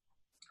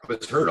I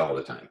was hurt all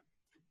the time.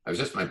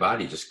 My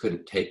body just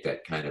couldn't take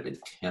that kind of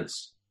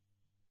intense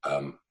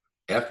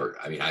effort.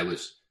 I mean, I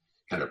was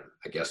kind of,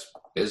 I guess,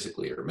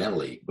 physically or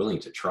mentally willing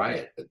to try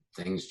it, but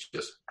things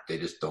they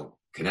just don't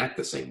connect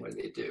the same way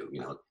they do.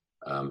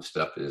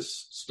 Stuff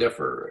is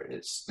stiffer and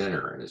it's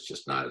thinner and it's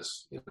just not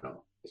as,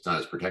 it's not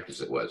as protected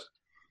as it was.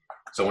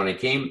 So when I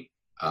came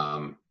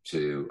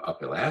to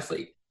Uphill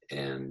Athlete,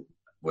 and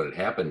what had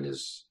happened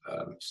is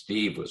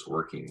Steve was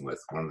working with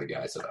one of the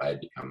guys that I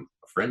had become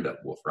a friend of,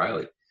 Wolf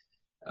Riley,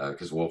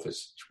 because Wolf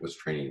was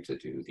training to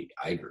do the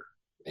Eiger.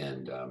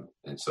 And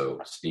so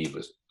Steve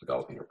was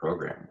developing a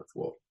program with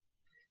Wolf.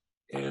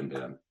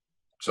 And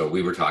so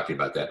we were talking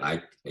about that.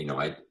 And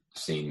I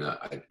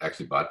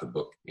actually bought the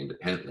book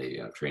independently,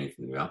 Training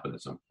for New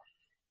Alpinism.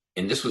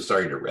 And this was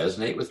starting to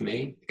resonate with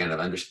me, kind of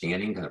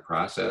understanding kind of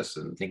process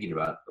and thinking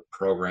about the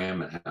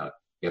program and how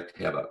you have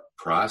to have a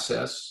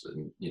process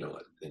and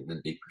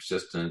then be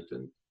persistent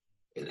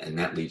and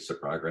that leads to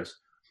progress.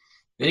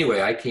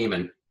 Anyway, I came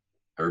and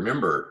I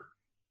remember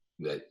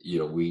that,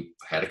 we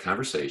had a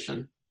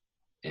conversation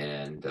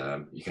and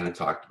you kind of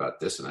talked about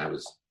this, and I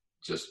was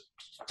just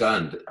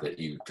stunned that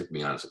you took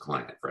me on as a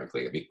client.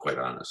 Frankly, I'll be quite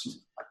honest.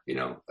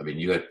 I mean,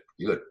 you had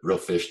real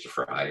fish to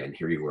fry, and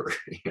here you were,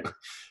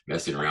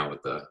 messing around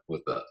with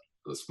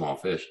the small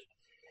fish.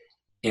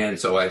 And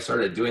so I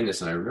started doing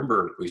this, and I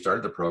remember we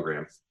started the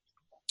program,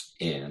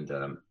 and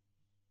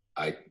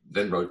I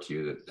then wrote to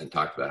you and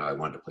talked about how I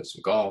wanted to play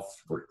some golf,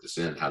 work this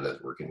in, how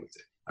that's working with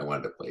it. I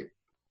wanted to play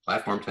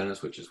platform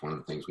tennis, which is one of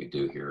the things we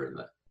do here in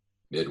the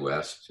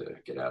Midwest to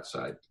get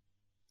outside.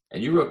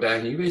 And you wrote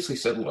back, and you basically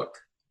said, look,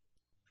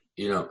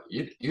 you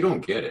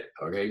don't get it,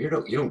 okay? You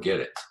don't get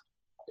it.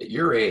 At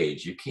your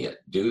age, you can't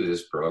do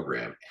this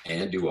program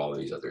and do all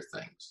these other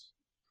things.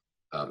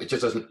 It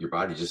just doesn't, your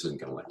body just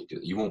isn't going to let you do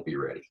it. You won't be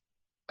ready.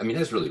 I mean,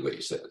 that's really what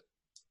you said.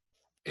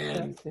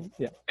 And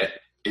yeah.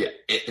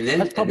 And then,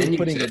 that's probably and then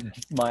putting you said,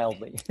 it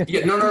mildly.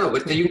 yeah, no.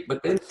 But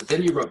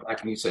then you wrote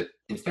back and you said,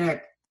 in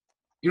fact,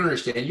 you don't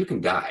understand. You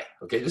can die.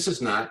 Okay, this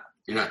is not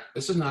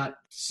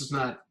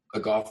a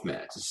golf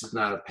match. This is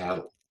not a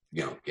paddle,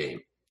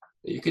 game.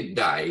 You could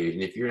die,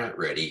 and if you're not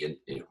ready,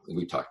 and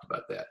we talked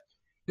about that.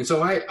 And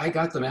so I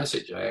got the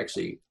message. I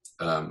actually,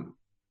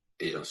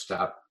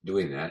 stopped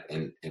doing that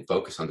and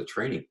focus on the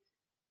training.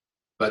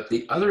 But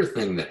the other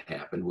thing that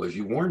happened was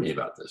you warned me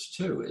about this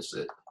too, is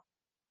that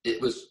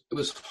it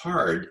was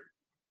hard,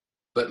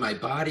 but my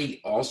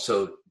body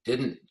also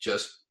didn't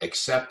just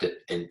accept it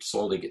and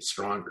slowly get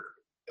stronger.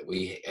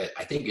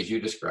 I think as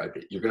you described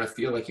it, you're going to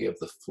feel like you have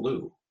the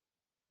flu.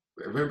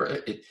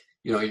 Remember,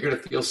 you're going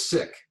to feel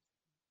sick.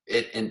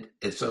 And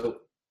so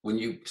when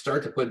you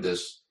start to put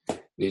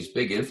these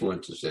big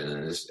influences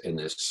in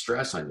this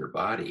stress on your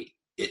body,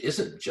 it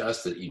isn't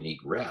just that you need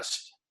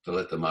rest to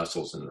let the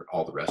muscles and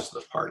all the rest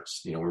of the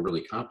parts, we're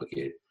really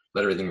complicated,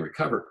 let everything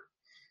recover.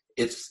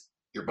 It's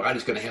your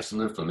body's going to have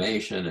some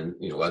inflammation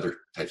and, other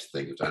types of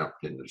things which I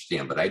didn't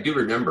understand. But I do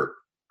remember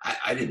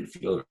I didn't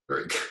feel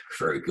very,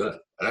 very good.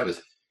 And I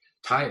was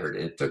tired,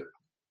 and it took,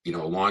 a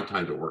long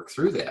time to work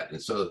through that.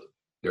 And so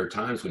there are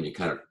times when you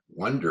kind of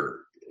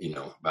wonder,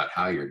 about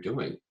how you're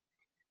doing.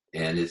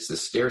 And it's the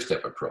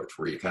stair-step approach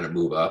where you kind of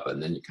move up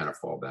and then you kind of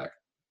fall back.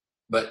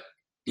 But,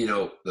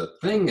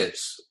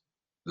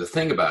 the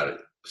thing about it,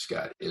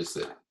 Scott, is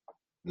that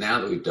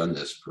now that we've done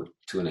this for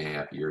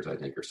 2.5 years, I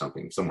think, or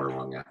something, somewhere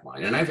along that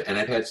line, and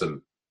I've had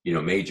some,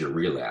 major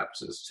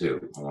relapses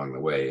too along the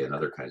way and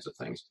other kinds of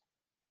things.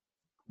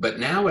 But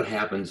now what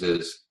happens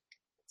is,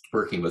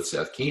 working with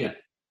Seth Keenan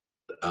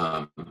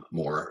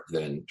more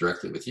than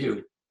directly with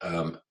you,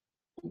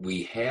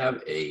 we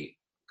have a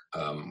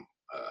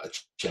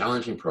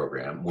challenging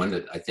program, one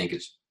that I think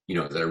is,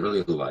 that I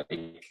really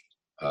like.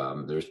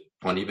 There's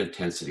plenty of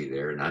intensity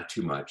there, not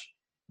too much,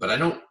 but I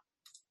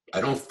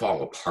don't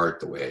fall apart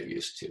the way I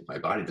used to. My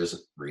body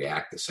doesn't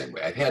react the same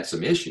way. I've had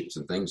some issues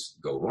and things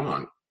go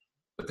wrong,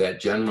 but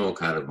that general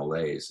kind of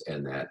malaise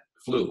and that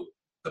flu.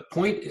 The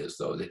point is,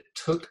 though, that it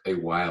took a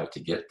while to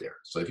get there.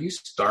 So if you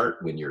start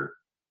when you're,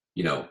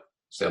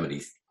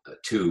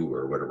 72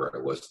 or whatever I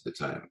was at the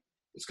time,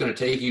 it's going to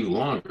take you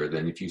longer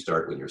than if you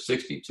start when you're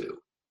 62,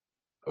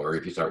 or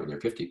if you start when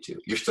you're 52.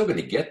 You're still going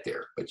to get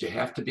there, but you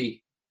have to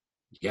be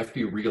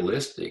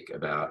realistic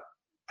about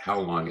how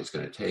long it's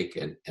going to take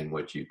and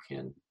what you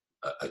can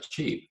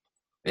achieve.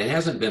 And it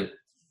hasn't been,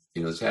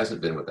 this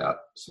hasn't been without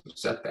some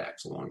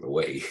setbacks along the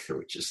way,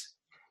 which is,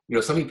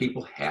 something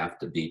people have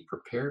to be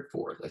prepared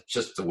for. That's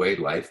just the way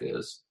life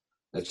is.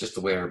 That's just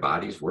the way our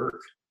bodies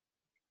work.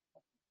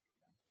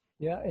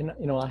 Yeah, and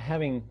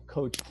having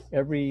coached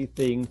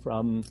everything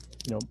from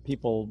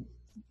people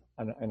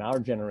in our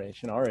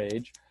generation, our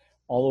age,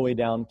 all the way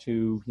down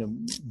to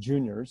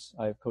juniors.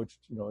 I've coached.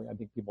 I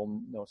think people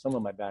know some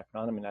of my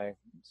background. I mean, I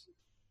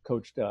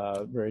coached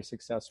a very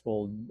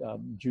successful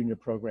junior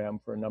program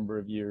for a number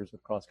of years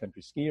with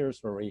cross-country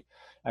skiers, where we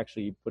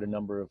actually put a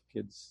number of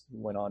kids who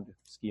went on to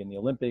ski in the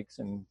Olympics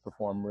and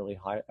perform really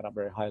high at a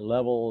very high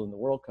level in the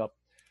World Cup.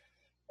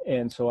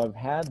 And so I've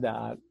had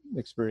that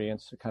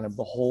experience, kind of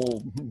the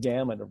whole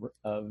gamut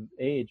of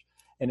age.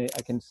 And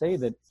I can say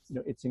that,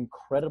 it's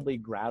incredibly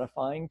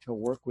gratifying to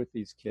work with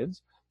these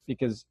kids,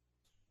 because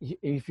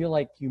you feel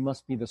like you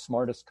must be the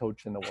smartest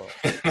coach in the world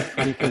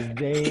because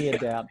they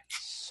adapt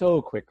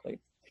so quickly.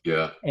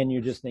 Yeah. And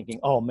you're just thinking,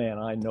 oh man,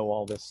 I know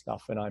all this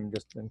stuff and I'm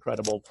just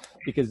incredible,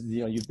 because,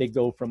 they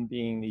go from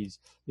being these,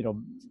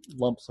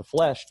 lumps of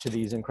flesh to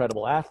these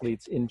incredible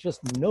athletes in just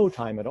no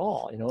time at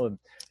all.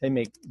 They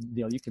make,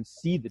 you can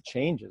see the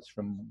changes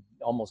from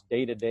almost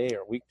day to day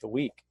or week to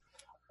week.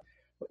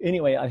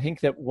 Anyway, I think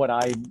that what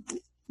I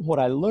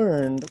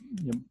learned,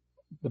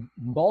 the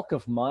bulk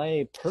of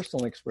my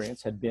personal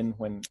experience had been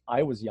when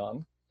I was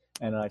young,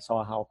 and I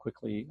saw how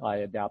quickly I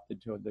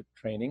adapted to the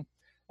training,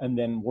 and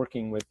then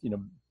working with,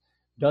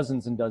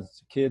 dozens and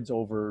dozens of kids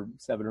over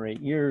 7 or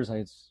 8 years,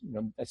 I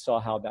saw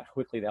how that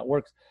quickly that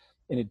works.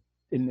 And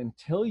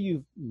until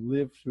you've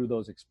lived through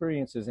those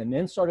experiences, and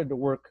then started to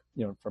work,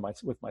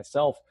 with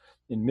myself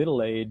in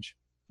middle age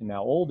and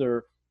now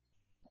older,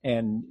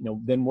 and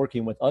then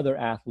working with other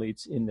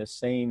athletes in the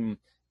same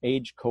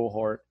age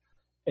cohort,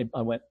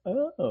 I went,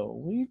 oh,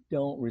 we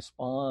don't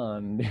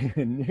respond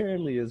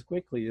nearly as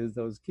quickly as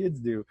those kids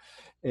do.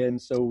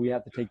 And so we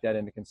have to take that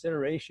into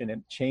consideration.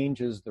 It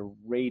changes the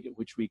rate at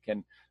which we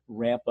can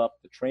ramp up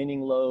the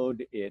training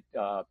load. It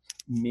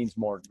means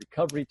more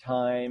recovery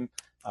time,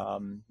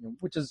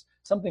 which is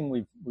something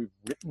we've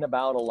written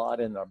about a lot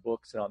in our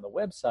books and on the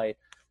website.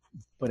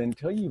 But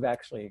until you've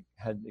actually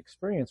had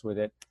experience with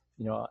it,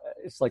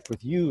 it's like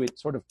with you, it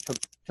sort of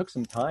took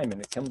some time,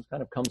 and it kind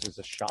of comes as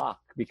a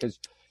shock, because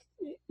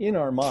in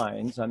our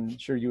minds, I'm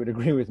sure you would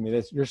agree with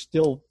me, you're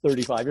still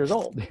 35 years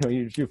old.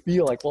 You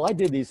feel like, well, I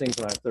did these things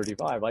when I was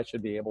 35. I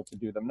should be able to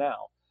do them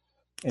now.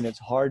 And it's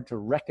hard to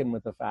reckon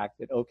with the fact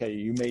that, okay,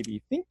 you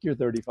maybe think you're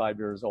 35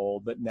 years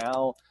old, but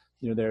now,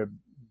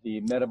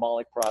 the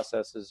metabolic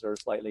processes are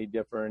slightly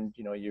different.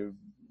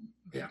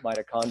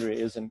 Mitochondria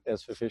isn't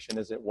as efficient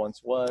as it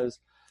once was.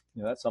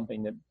 That's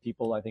something that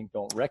people, I think,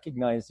 don't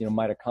recognize.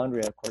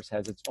 Mitochondria, of course,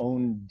 has its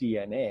own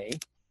DNA,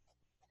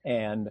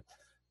 and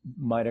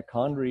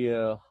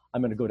mitochondria,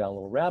 I'm going to go down a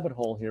little rabbit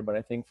hole here, but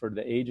I think for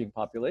the aging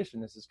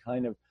population, this is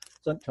kind of,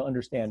 to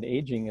understand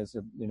aging is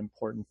an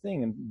important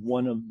thing. And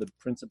one of the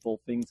principal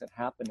things that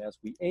happen as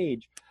we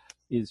age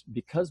is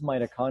because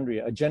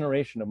mitochondria, a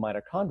generation of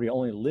mitochondria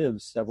only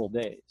lives several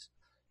days.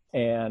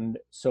 And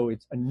so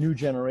it's a new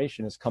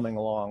generation is coming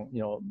along,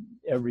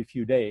 every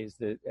few days,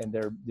 and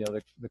they're,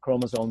 the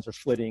chromosomes are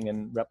splitting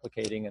and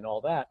replicating and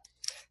all that.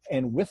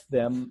 And with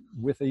them,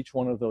 with each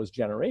one of those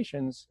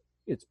generations,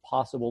 it's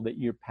possible that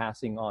you're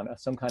passing on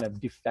some kind of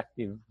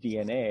defective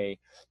DNA,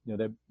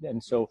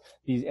 and so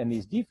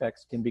these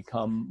defects can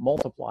become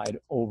multiplied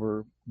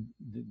over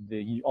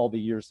all the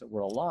years that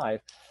we're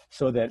alive,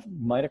 so that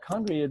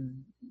mitochondria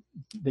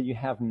that you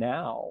have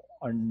now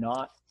are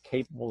not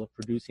capable of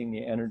producing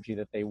the energy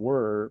that they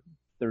were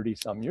 30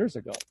 some years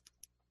ago,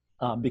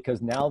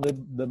 because now the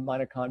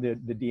mitochondria,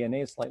 the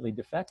DNA is slightly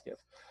defective,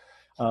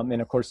 and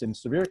of course in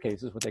severe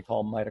cases, what they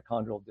call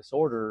mitochondrial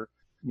disorder,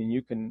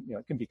 it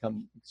can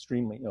become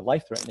extremely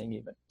life-threatening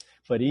even.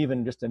 But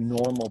even just a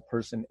normal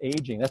person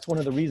aging, that's one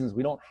of the reasons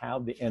we don't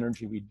have the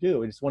energy we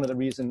do. It's one of the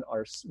reasons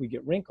we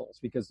get wrinkles,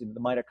 because the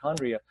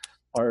mitochondria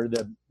are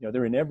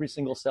they're in every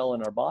single cell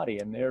in our body,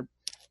 and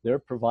they're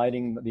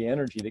providing the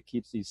energy that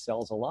keeps these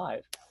cells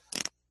alive.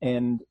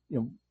 And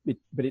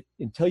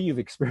until you've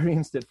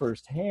experienced it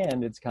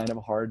firsthand, it's kind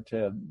of hard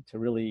to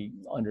really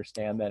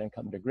understand that and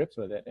come to grips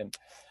with it.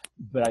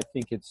 But I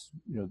think it's,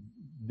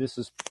 this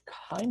is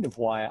kind of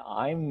why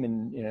I'm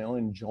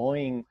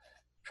enjoying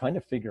trying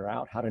to figure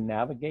out how to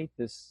navigate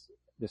this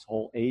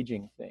whole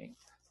aging thing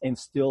and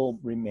still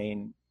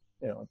remain,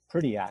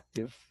 pretty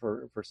active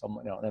for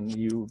someone else, and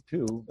you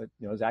too, but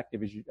as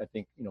active as you, I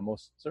think,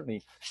 most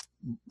certainly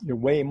you're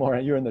way more,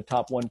 you're in the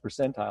top 1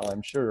 percentile,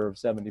 I'm sure, of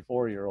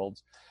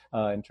 74-year-olds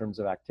in terms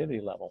of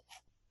activity level.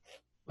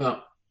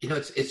 Well,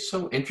 it's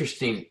so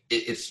interesting.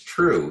 It's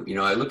true.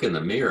 I look in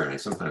the mirror and I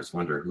sometimes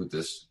wonder who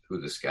this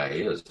guy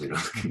is.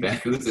 Looking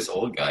back, who this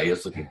old guy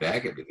is looking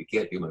back at me. We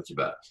can't do much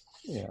about,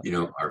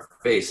 our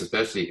face.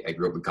 Especially, I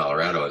grew up in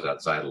Colorado. I was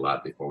outside a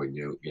lot before we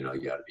knew, you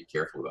got to be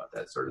careful about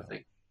that sort of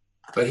thing.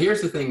 But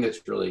here's the thing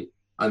that's really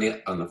on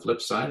the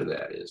flip side of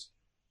that is,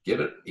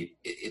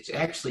 it's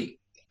actually,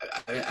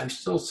 I'm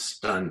still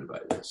stunned by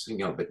this.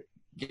 But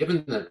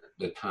given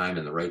the time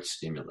and the right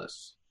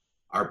stimulus,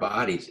 our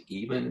bodies,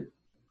 even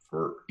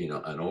for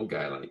an old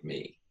guy like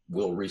me,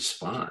 will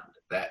respond.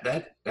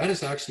 That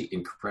is actually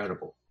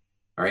incredible.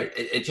 All right,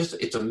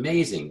 it's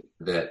amazing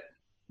that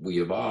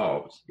we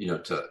evolved,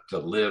 to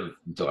live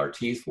until our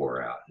teeth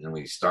wore out, and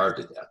we starved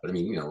to death. But I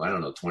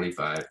don't know,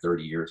 25,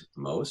 30 years at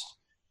the most,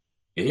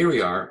 and here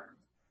we are,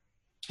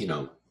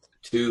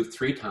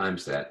 2-3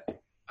 times that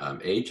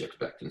age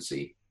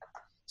expectancy,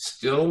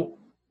 still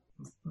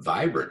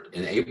vibrant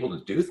and able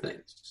to do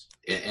things.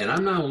 And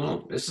I'm not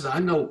alone.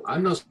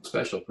 I'm no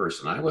special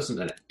person. I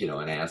wasn't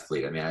an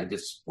athlete. I did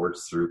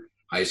sports through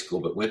high school,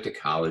 but went to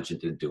college and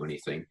didn't do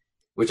anything,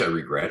 which I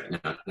regret,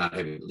 not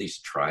having at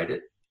least tried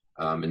it,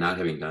 and not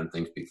having done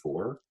things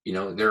before.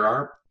 There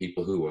are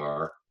people who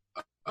are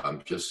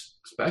just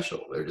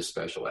special. They're just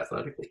special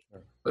athletically.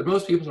 But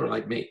most people are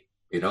like me.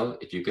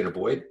 If you can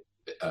avoid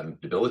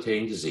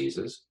debilitating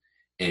diseases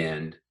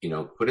and,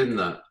 put in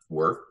the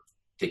work,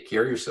 take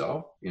care of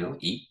yourself,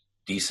 eat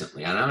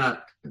decently. And I'm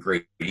not a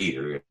great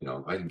eater. If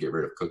I can get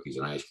rid of cookies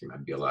and ice cream,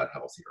 I'd be a lot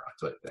healthier. I'll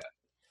tell you that.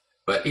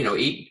 But,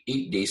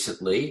 eat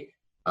decently,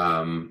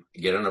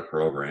 get on a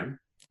program,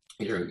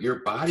 your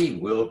body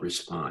will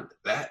respond.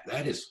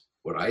 That is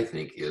what I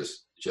think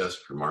is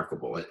just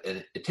remarkable.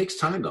 And it takes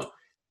time, though.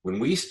 When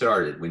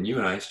you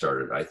and I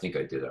started, I think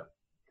I did a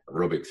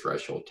aerobic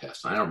threshold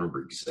test. I don't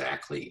remember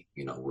exactly,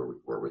 where we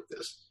were with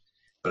this,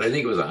 but I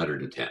think it was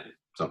 110,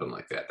 something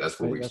like that. That's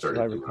where we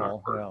started doing our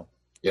work.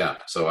 Yeah.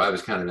 So I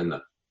was kind of in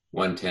the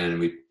 110, and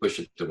we pushed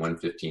it to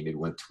 115, maybe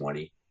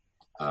 120.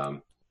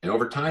 And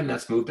over time,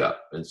 that's moved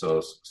up. And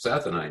so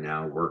Seth and I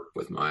now work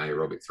with my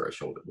aerobic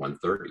threshold at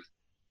 130.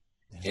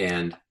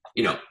 And,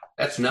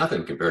 that's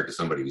nothing compared to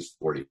somebody who's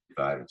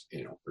 45,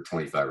 or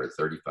 25 or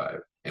 35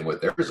 and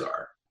what theirs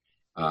are.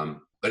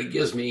 But it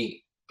gives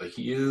me a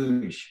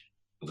huge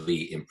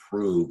the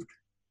improved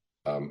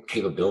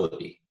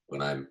capability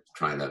when I'm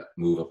trying to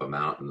move up a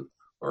mountain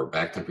or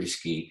backcountry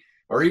ski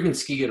or even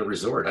ski at a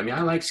resort. I mean,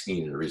 I like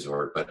skiing at a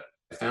resort, but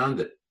I found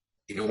that,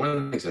 one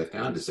of the things I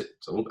found is that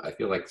I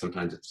feel like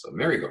sometimes it's a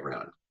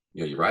merry-go-round.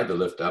 You ride the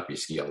lift up, you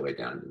ski all the way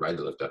down. You ride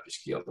the lift up, you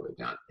ski all the way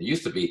down. It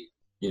used to be,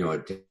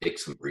 it'd take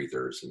some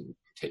breathers and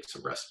take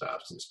some rest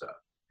stops and stuff.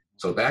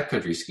 So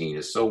backcountry skiing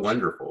is so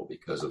wonderful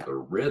because of the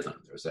rhythm.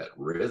 There's that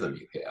rhythm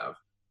you have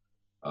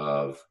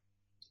of,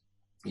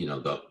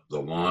 the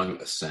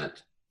long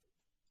ascent,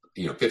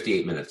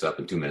 58 minutes up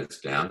and 2 minutes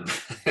down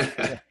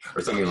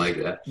or something like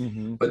that.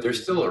 Mm-hmm. But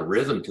there's still a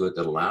rhythm to it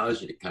that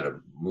allows you to kind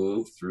of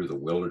move through the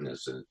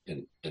wilderness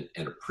and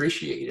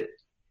appreciate it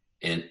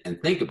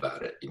and think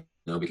about it,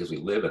 because we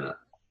live in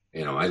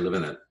I live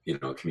in a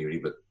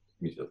community with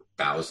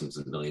thousands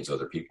and millions of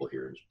other people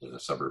here in a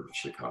suburb of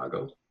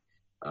Chicago.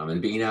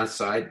 And being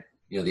outside,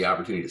 the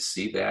opportunity to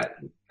see that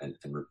and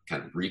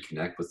kind of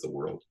reconnect with the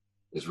world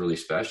is really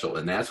special.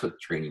 And that's what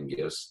training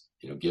gives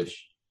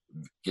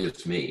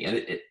me.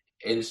 And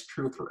it's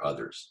true for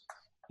others.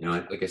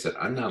 Like I said,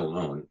 I'm not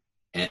alone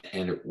and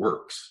it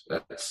works.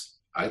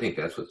 I think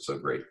that's what's so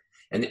great.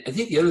 And I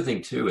think the other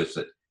thing too is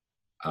that,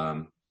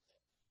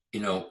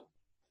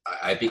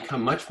 I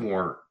become much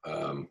more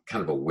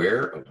kind of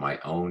aware of my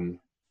own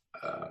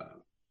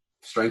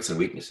strengths and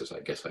weaknesses, I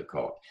guess I'd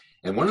call it.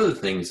 And one of the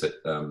things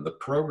that the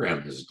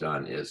program has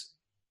done is,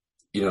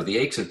 the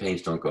aches and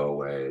pains don't go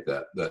away.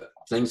 The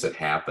things that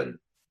happen,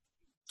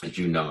 as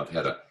I've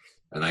had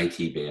an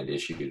IT band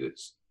issue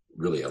that's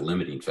really a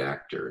limiting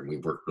factor, and we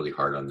worked really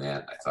hard on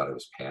that. I thought I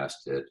was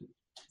past it. It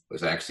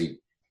was actually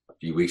a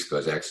few weeks ago. I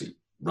was actually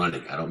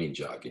running. I don't mean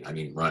jogging. I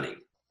mean running,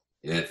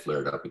 and then it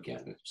flared up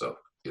again. So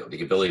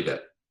the ability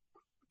to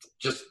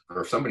just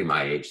for somebody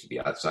my age to be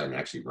outside and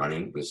actually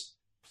running was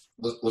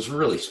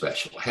really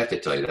special. I have to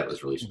tell you, that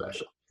was really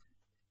special.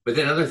 But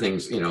then other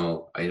things, I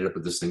ended up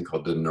with this thing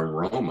called the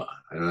neuroma.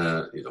 I don't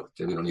know, we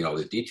don't need all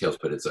the details,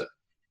 but it's a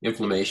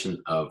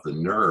inflammation of the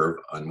nerve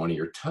on one of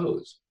your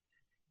toes.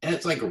 And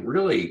it's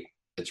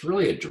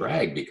really a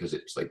drag because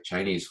it's like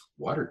Chinese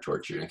water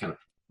torture. And it kind of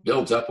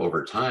builds up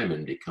over time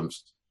and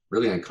becomes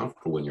really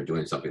uncomfortable when you're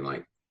doing something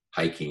like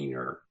hiking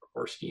or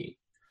skiing.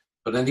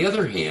 But on the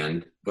other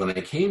hand, when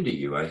I came to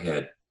you, I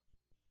had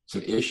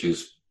some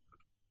issues.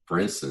 For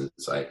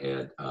instance, I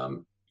had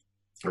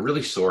a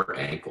really sore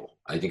ankle.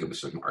 I think it was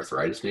some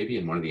arthritis maybe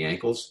in one of the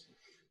ankles.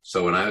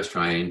 So when I was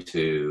trying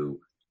to,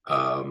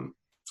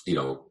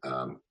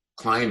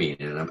 climbing,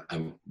 and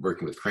I'm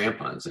working with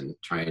crampons and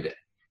trying to,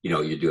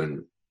 you're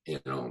doing,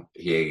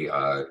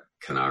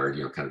 canard,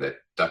 kind of that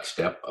duck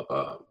step up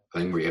a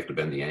thing where you have to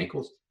bend the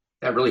ankles.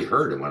 That really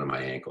hurt in one of my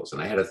ankles.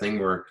 And I had a thing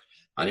where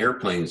on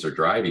airplanes or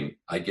driving,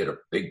 I get a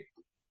big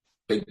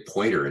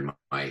pointer in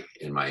my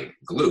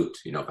glute,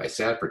 if I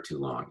sat for too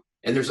long.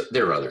 And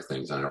there are other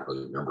things I don't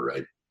really remember.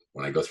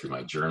 When I go through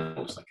my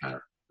journals, it kind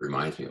of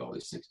reminds me of all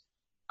these things.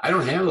 I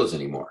don't have those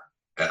anymore.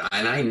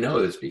 And I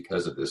know this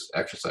because of this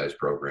exercise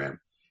program,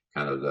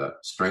 kind of the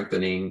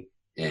strengthening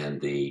and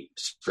the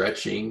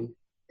stretching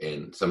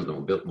and some of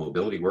the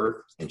mobility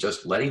work, and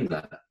just letting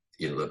the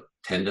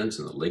tendons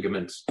and the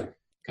ligaments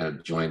kind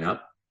of join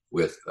up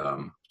with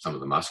some of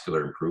the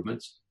muscular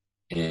improvements.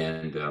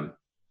 And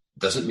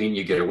doesn't mean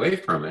you get away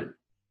from it.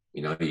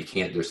 You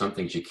can't, there's some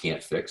things you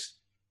can't fix,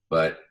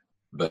 but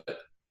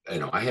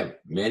I have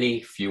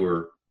many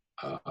fewer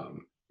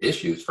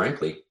issues,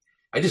 frankly.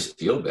 I just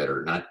feel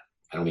better. I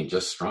don't mean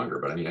just stronger,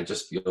 but I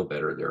just feel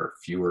better. There are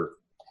fewer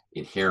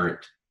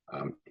inherent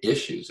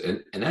issues.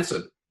 And that's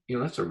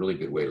a really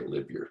good way to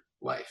live your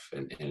life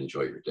and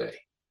enjoy your day.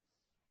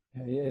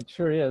 It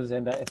sure is.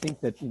 And I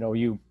think that,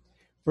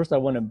 first I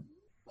want to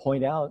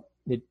point out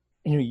that,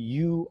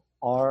 you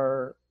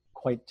are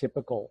quite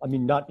typical. I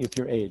mean, not with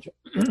your age.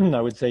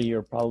 I would say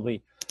you're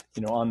probably,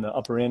 on the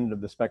upper end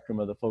of the spectrum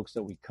of the folks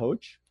that we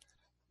coach.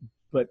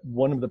 But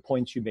one of the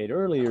points you made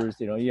earlier is,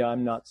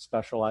 I'm not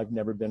special. I've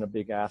never been a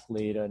big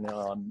athlete, and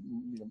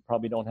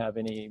probably don't have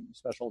any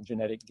special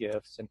genetic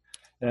gifts.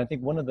 And I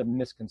think one of the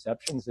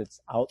misconceptions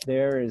that's out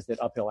there is that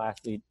uphill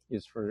athlete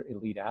is for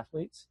elite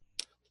athletes.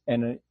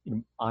 And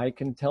I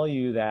can tell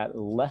you that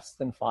less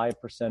than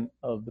 5%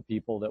 of the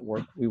people that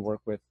we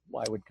work with,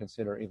 I would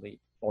consider elite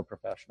or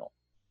professional.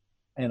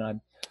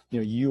 And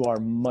you are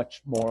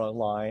much more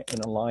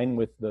in line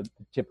with the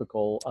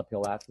typical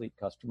uphill athlete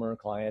customer,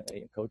 client,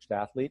 a coached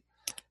athlete.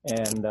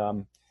 And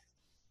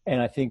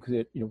I think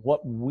that,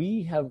 what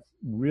we have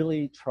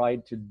really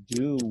tried to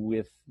do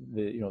with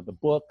the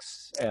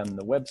books and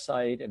the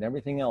website and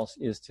everything else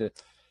is to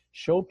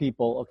show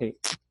people, okay,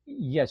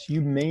 yes,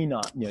 you may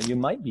not, you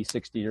might be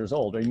 60 years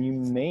old, or you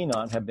may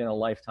not have been a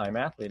lifetime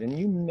athlete, and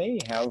you may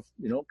have,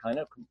 kind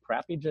of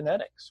crappy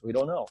genetics. We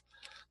don't know.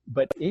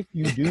 But if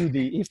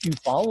you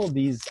follow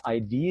these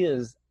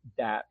ideas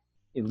that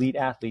elite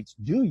athletes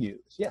do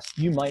use, yes,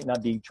 you might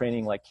not be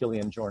training like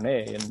Kilian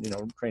Jornet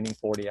and, training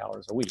 40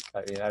 hours a week.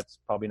 I mean, that's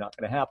probably not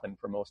going to happen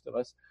for most of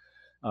us,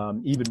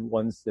 even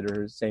ones that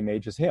are the same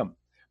age as him.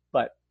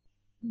 But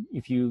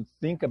if you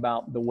think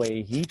about the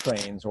way he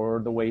trains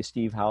or the way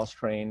Steve House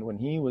trained when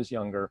he was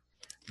younger,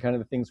 kind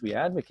of the things we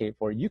advocate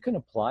for, you can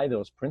apply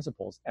those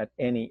principles at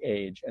any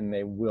age and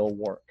they will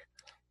work.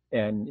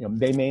 And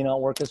they may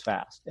not work as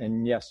fast.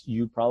 And yes,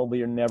 you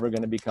probably are never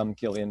going to become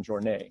Kilian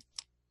Jornet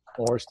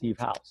or Steve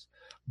House.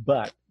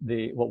 But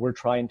what we're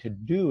trying to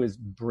do is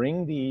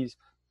bring these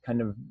kind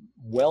of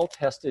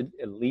well-tested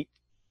elite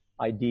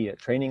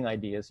training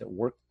ideas that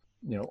work,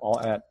 all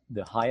at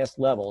the highest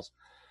levels,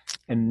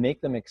 and make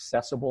them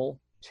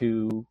accessible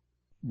to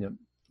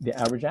the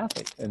average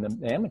athlete and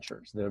the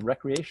amateurs, the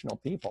recreational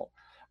people.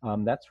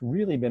 That's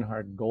really been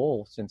our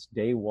goal since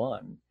day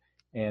one.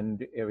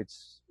 And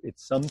it's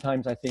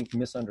sometimes, I think,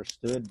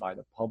 misunderstood by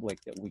the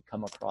public that we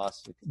come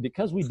across,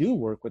 because we do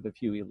work with a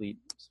few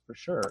elites for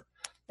sure.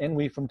 And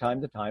we, from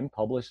time to time,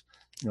 publish,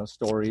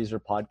 stories or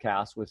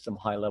podcasts with some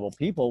high-level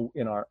people.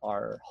 In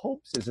our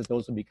hopes is that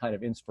those will be kind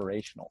of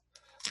inspirational,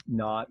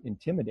 not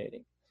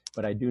intimidating.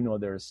 But I do know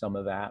there's some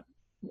of that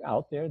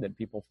out there that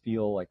people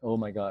feel like, oh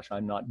my gosh,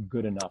 I'm not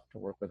good enough to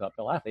work with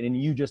uphill athlete. And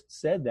you just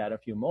said that a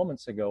few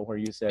moments ago, where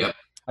you said,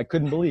 I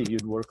couldn't believe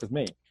you'd work with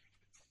me.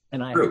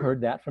 And I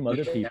heard that from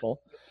other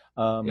people.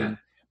 But,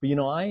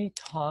 I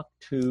talk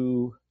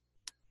to,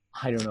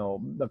 I don't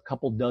know, a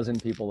couple dozen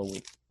people a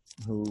week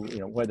who,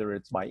 whether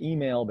it's by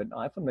email, but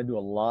I find I do a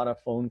lot of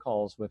phone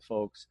calls with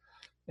folks.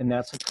 And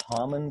that's a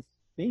common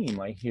theme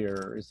I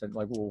hear, is that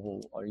like,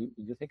 well, do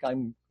you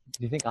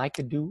think I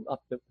could do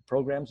up the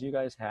programs you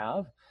guys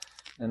have?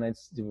 And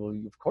well,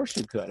 of course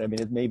you could. I mean,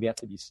 it maybe have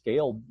to be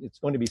scaled. It's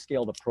going to be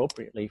scaled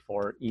appropriately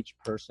for each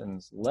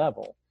person's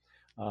level.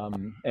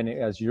 And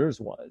as yours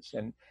was,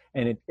 and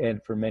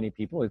for many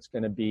people, it's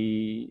going to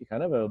be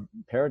kind of a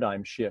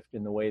paradigm shift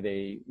in the way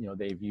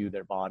they view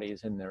their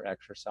bodies and their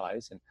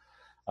exercise. And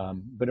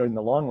but in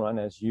the long run,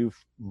 as you've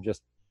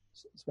just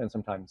spent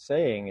some time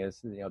saying,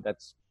 is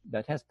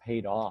that has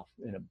paid off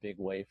in a big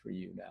way for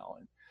you now,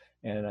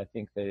 and I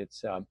think that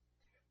it's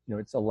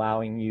it's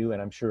allowing you,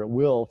 and I'm sure it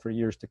will for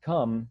years to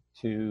come,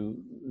 to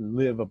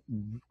live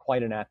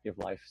quite an active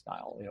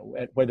lifestyle.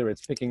 Whether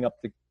it's picking up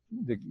the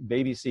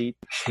baby seat,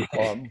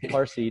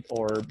 car seat,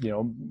 or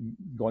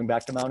going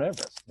back to Mount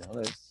Everest.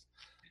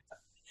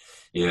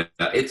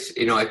 It's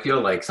I feel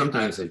like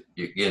sometimes,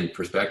 in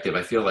perspective,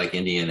 I feel like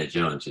Indiana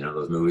Jones.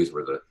 Those movies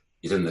where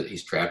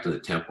he's trapped in the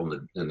temple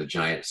and the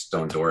giant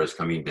stone door is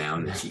coming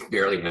down and he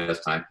barely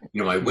has time.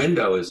 My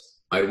window is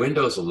a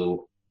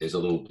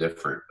little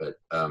different,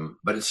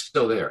 but it's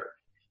still there.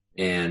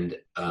 And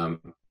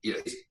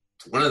it's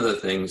one of the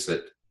things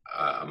that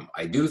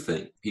I do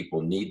think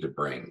people need to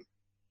bring.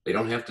 They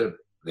don't have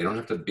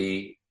to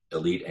be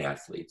elite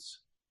athletes.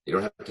 They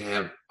don't have to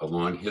have a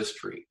long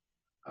history.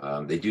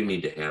 They do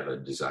need to have a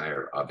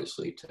desire,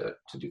 obviously, to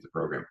do the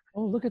program.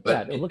 Oh, look at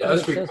but that! Look at what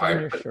it says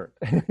on your shirt.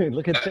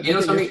 Look at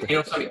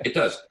something. It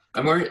does.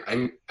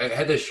 I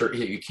had this shirt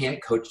here. You can't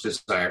coach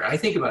desire. I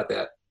think about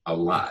that a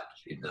lot.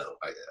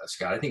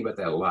 Scott. I think about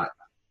that a lot.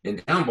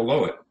 And down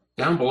below it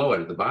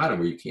at the bottom,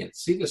 where you can't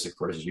see this, of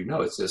course, as you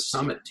know, it says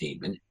Summit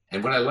Team.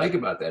 And what I like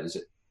about that is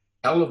it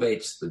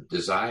elevates the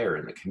desire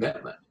and the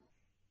commitment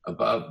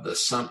above the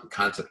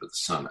concept of the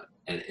summit.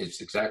 And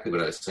it's exactly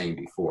what I was saying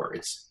before.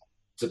 It's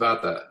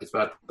about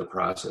the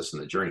process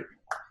and the journey.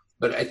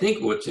 But I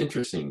think what's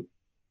interesting,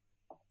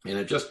 and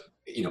I just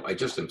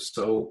am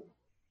so,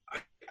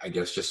 I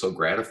guess, just so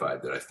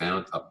gratified that I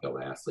found Uphill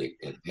Athlete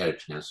and had a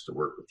chance to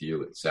work with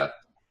you and Seth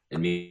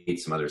and meet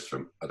some others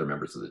from other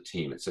members of the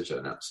team. It's such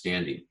an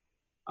outstanding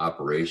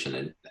operation,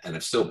 and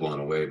I'm still blown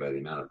away by the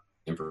amount of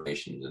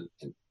information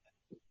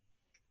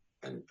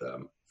and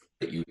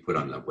that you put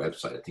on the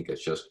website. I think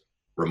it's just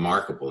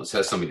remarkable. It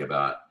says something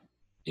about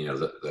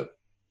the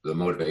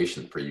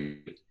motivation for you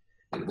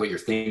and what you're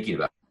thinking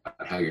about,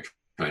 how you're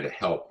trying to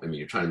help. I mean,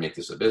 you're trying to make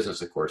this a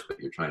business, of course, but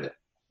you're trying to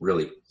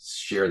really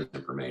share this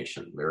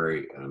information.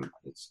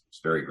 It's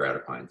very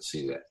gratifying to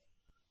see that.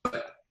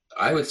 But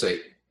I would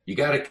say you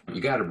got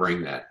to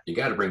bring that. You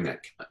got to bring that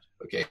commitment.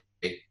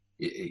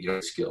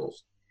 Okay,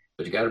 skills,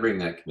 but you got to bring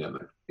that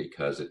commitment,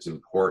 because it's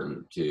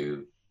important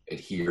to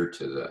adhere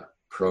to the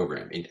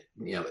program.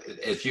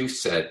 As you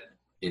said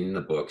in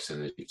the books,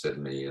 and as you've said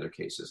in many other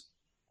cases,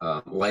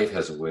 life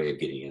has a way of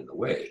getting in the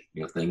way.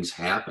 Things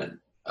happen.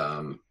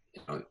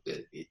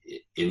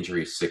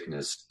 Injury,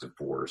 sickness,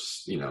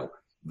 divorce.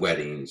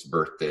 Weddings,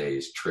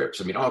 birthdays, trips.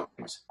 I mean, all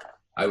things.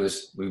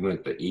 We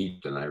went to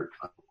Egypt, and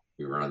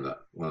we were on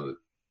one of the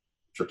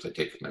trips I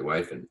take with my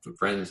wife and some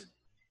friends.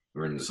 We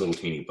were in this little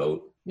teeny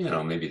boat.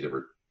 Maybe there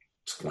were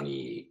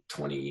 20,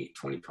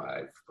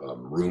 25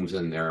 rooms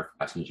in there,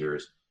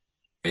 passengers.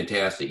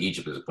 Fantastic.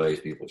 Egypt is a place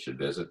people should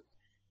visit.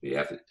 We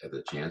have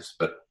the chance.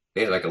 But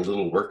they had like a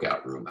little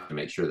workout room to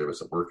make sure there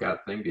was a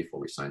workout thing before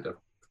we signed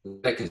up.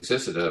 What that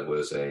consisted of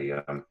was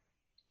a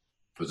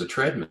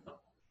treadmill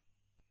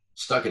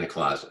stuck in a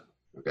closet,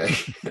 okay,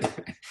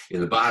 in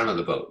the bottom of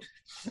the boat.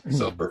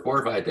 So for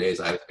 4 or 5 days,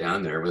 I was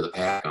down there with a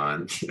pack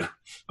on,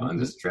 on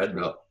this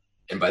treadmill.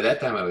 And by that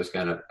time, I was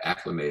kind of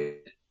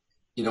acclimated.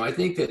 I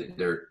think that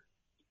they're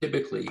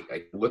typically,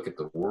 I look at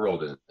the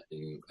world in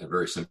a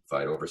very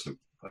simplified, oversimplified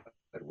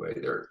that way.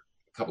 There are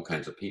a couple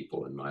kinds of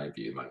people, in my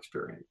view, my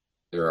experience.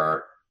 There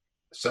are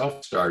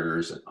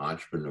self-starters and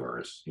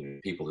entrepreneurs,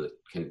 people that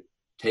can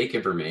take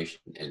information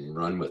and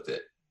run with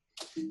it.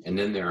 And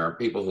then there are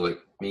people who, like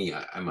me,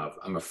 I'm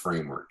a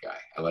framework guy.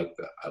 I like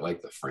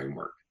the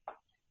framework.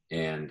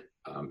 And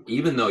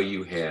even though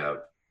you have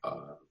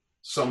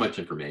so much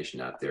information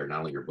out there, not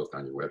only your book,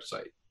 on your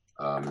website,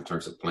 in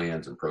terms of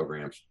plans and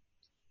programs,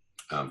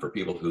 for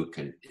people who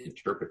can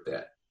interpret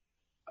that,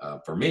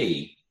 for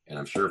me, and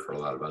I'm sure for a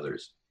lot of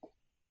others,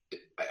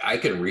 I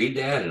can read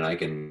that and I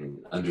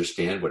can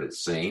understand what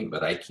it's saying,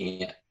 but I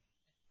can't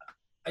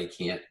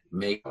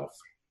make,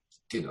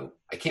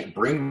 I can't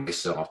bring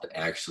myself to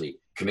actually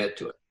commit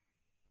to it.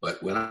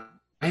 But when I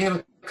have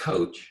a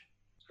coach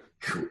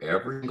who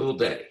every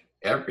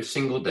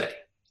single day,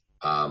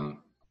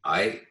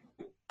 I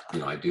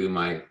do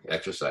my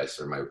exercise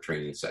or my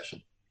training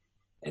session,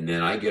 and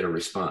then I get a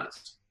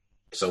response.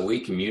 So we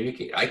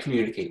communicate. I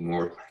communicate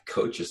more with my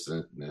coaches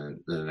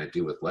than I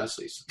do with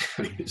Leslie's.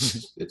 I mean,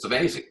 it's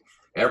amazing.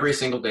 Every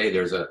single day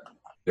there's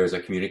a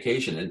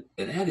communication,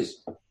 and that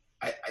is,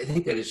 I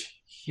think that is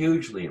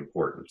hugely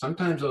important.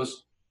 Sometimes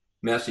those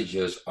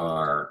messages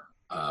are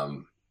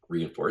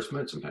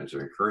reinforcement, sometimes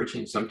they're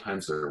encouraging,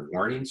 sometimes they're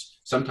warnings,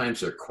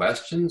 sometimes they're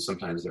questions,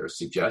 sometimes they're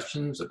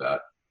suggestions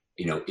about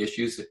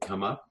issues that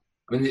come up.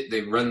 I mean,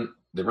 they run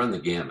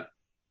the gamut,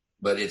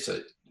 but it's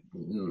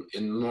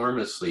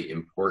enormously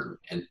important.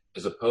 And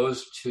as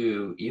opposed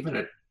to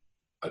even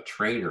a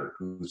trainer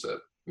who's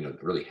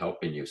really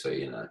helping you,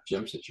 say, in a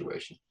gym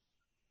situation,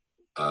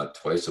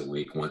 twice a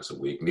week, once a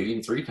week, maybe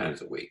even 3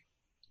 times a week,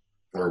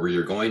 or where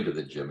you're going to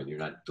the gym and you're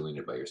not doing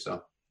it by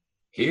yourself.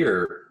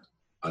 Here,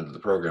 under the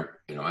program,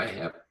 I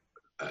have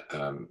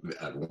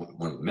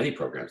one of many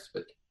programs,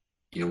 but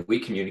we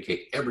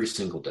communicate every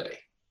single day,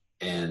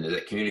 and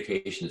that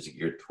communication is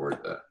geared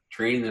toward the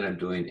training that I'm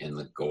doing and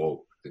the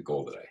goal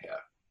that I have.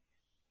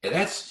 And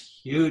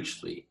that's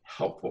hugely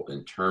helpful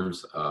in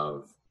terms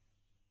of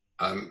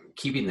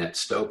keeping that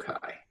stoke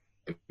high.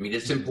 I mean,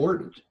 it's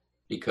important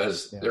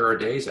because there are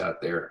days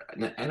out there,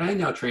 and I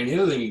now train. The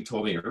other thing you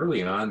told me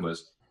early on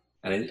was,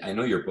 and I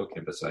know your book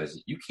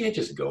emphasizes, you can't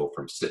just go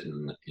from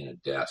sitting in a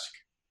desk,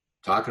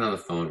 talking on the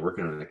phone,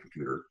 working on the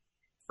computer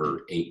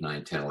for 8,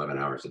 9, 10, 11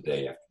 hours a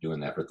day after doing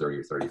that for 30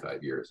 or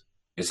 35 years,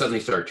 and suddenly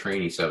start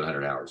training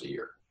 700 hours a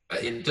year.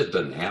 It just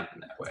doesn't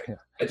happen that way.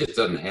 It just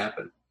doesn't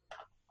happen.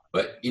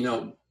 But,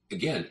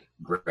 again,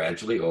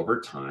 gradually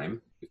over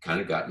time, we've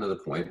kind of gotten to the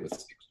point,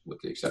 with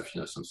the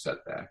exception of some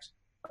setbacks,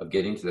 of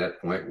getting to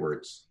that point where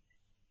it's,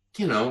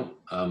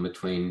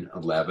 between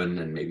 11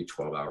 and maybe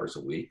 12 hours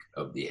a week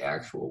of the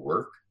actual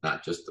work,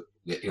 not just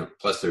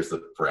plus there's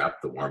the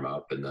prep, the warm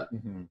up, and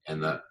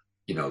the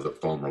the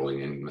foam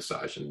rolling and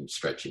massage and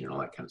stretching and all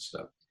that kind of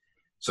stuff.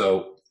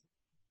 So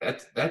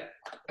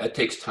that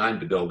takes time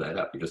to build that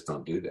up. You just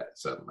don't do that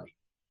suddenly.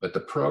 But the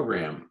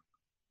program,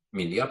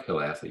 the Uphill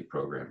Athlete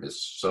program,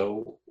 is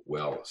so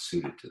well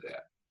suited to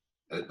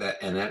that.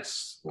 And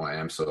that's why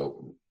I'm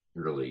so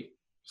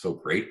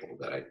grateful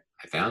that I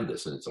found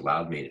this, and it's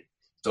allowed me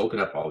to open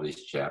up all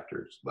these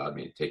chapters, allowed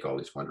me to take all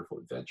these wonderful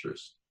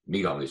adventures,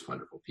 meet all these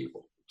wonderful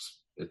people.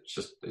 It's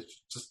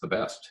just the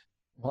best.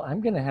 Well,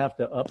 I'm going to have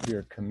to up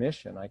your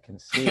commission. I can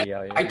see.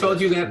 I told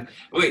you that.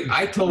 Wait,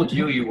 I told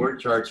you weren't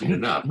charging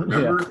enough.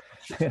 Remember?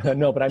 Yeah.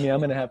 No, but I'm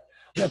going to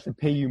have to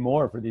pay you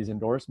more for these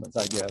endorsements,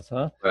 I guess,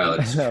 huh? Well,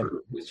 it's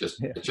true. It's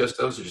just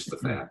those are just the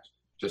facts.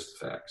 Just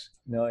the facts.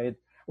 No,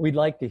 we'd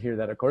like to hear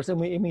that, of course, and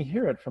we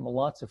hear it from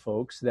lots of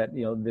folks that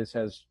this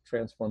has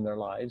transformed their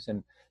lives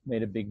and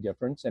made a big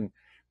difference.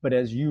 But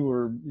as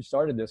you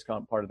started this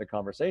part of the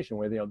conversation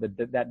with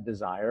that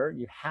desire,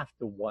 you have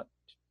to want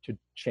to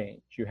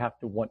change. You have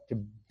to want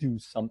to do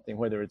something,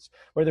 whether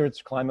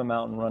it's climb a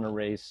mountain, run a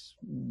race,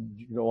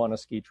 go on a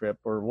ski trip,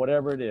 or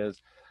whatever it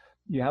is.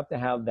 You have to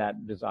have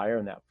that desire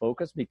and that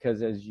focus,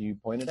 because as you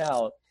pointed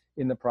out,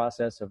 in the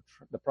process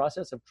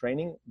of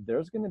training,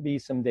 there's going to be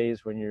some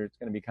days when it's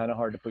going to be kind of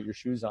hard to put your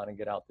shoes on and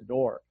get out the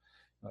door.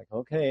 Like,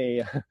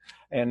 okay,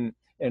 and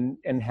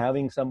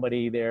having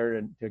somebody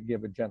there to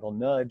give a gentle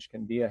nudge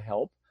can be a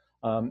help,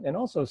 and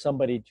also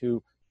somebody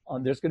to.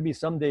 There's going to be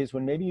some days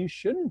when maybe you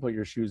shouldn't put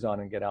your shoes on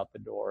and get out the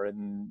door,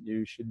 and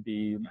you should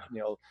be,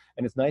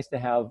 and it's nice to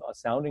have a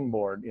sounding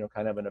board,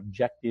 kind of an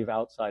objective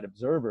outside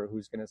observer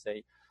who's going to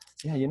say,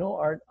 yeah,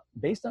 Art,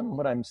 based on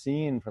what I'm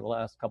seeing for the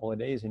last couple of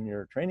days in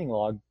your training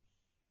log,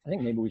 I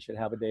think maybe we should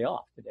have a day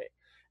off today.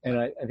 And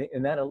I think,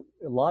 and that a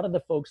lot of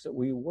the folks that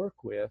we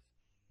work with,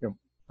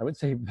 I would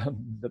say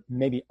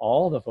maybe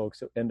all the folks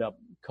that end up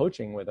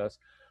coaching with us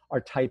are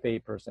type A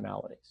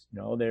personalities.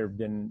 They've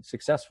been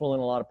successful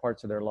in a lot of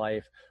parts of their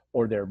life,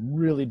 or they're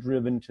really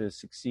driven to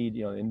succeed,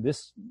 in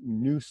this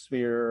new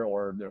sphere,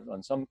 or they're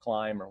on some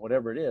climb or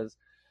whatever it is.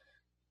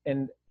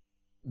 And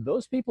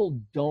those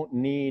people don't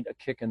need a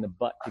kick in the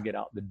butt to get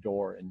out the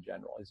door in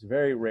general. It's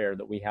very rare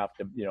that we have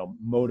to,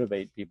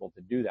 motivate people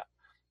to do that.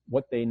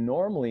 What they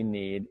normally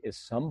need is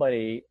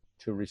somebody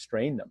to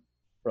restrain them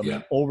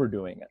from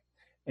overdoing it.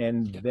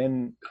 And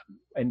then,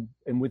 and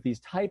with these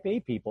type A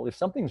people, if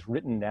something's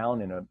written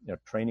down in a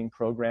training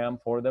program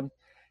for them,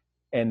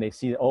 and they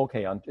see,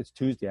 okay, it's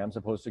Tuesday, I'm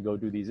supposed to go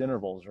do these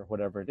intervals or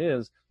whatever it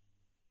is,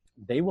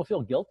 they will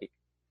feel guilty.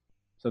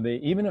 So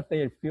even if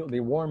they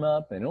warm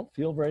up, they don't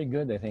feel very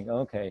good, they think,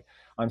 okay,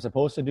 I'm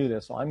supposed to do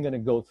this, so I'm going to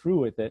go through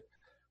with it.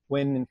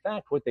 When in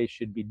fact, what they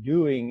should be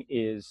doing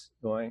is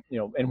going,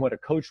 and what a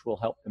coach will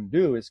help them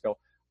do is go,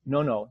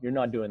 no, you're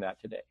not doing that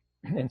today.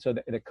 And so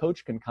the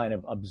coach can kind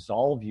of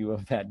absolve you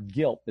of that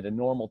guilt that a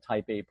normal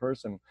type A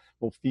person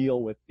will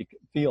feel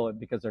it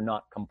because they're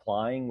not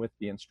complying with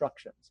the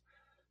instructions.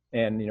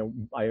 And,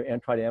 I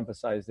try to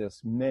emphasize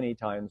this many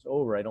times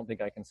over. I don't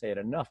think I can say it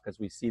enough because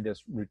we see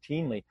this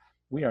routinely.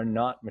 We are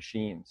not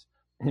machines,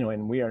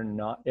 and we are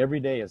not, every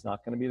day is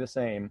not going to be the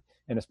same.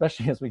 And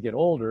especially as we get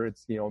older,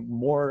 it's,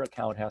 more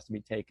account has to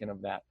be taken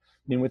of that.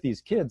 I mean, with these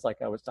kids, like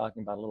I was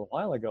talking about a little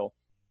while ago,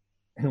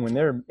 and when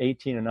they're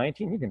 18 or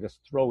 19, you can just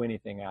throw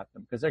anything at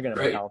them because they're going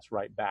to bounce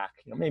right back.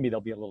 Maybe they'll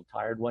be a little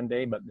tired one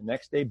day, but the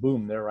next day,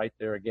 boom, they're right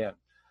there again.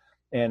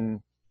 And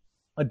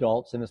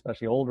adults, and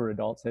especially older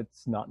adults,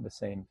 it's not the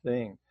same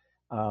thing.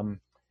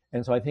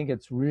 And so I think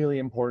it's really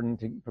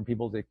important for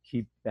people to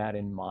keep that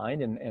in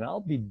mind. And I'll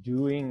be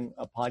doing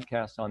a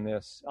podcast on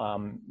this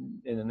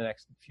in the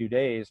next few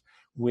days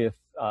with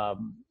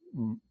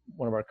one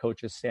of our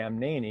coaches, Sam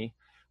Naney,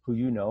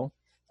 who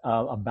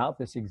about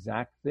this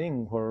exact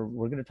thing, where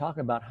we're going to talk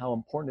about how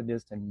important it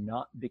is to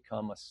not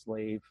become a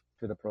slave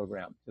to the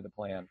program, to the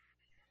plan.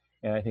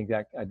 And I think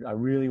that I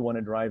really want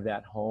to drive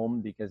that home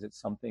because it's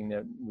something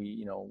that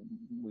we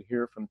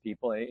hear from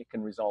people. It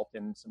can result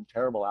in some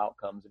terrible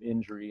outcomes of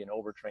injury and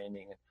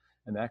overtraining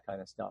and that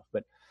kind of stuff.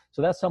 But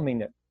so that's something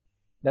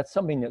that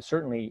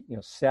certainly,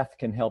 Seth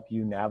can help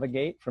you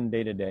navigate from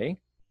day to day.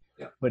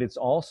 Yeah. But it's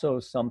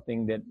also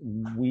something that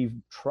we've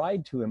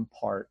tried to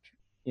impart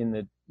in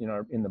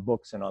the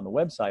books and on the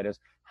website is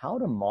how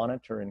to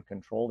monitor and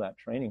control that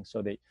training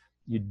so that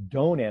you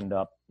don't end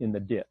up in the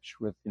ditch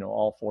with,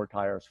 all four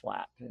tires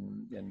flat.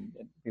 And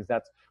because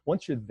that's,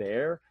 once you're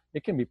there,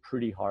 it can be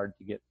pretty hard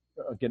to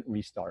get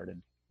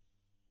restarted.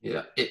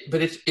 Yeah,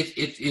 but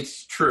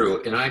it's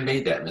true. And I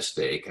made that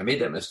mistake. I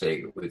made that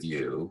mistake with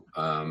you.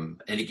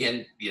 And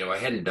again, I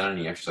hadn't done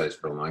any exercise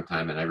for a long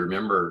time. And I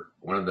remember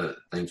one of the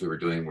things we were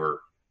doing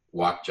were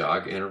walk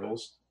jog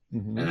intervals.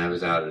 Mm-hmm. And I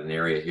was out in an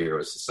area here. It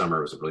was the summer.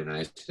 It was a really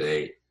nice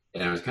day.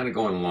 And I was kind of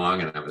going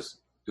along and I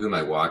was doing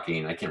my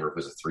walking. I can't remember if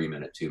it was a 3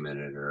 minute, 2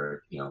 minute,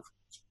 or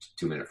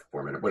 2 minute,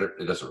 4 minute, whatever.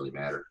 It doesn't really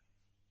matter.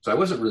 So I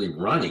wasn't really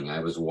running. I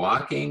was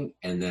walking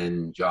and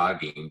then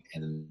jogging,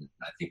 and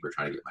I think we were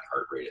trying to get my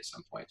heart rate at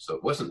some point. So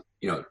it wasn't,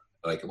 it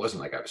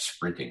wasn't like I was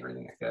sprinting or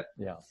anything like that.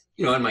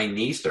 Yeah. And my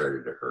knee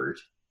started to hurt,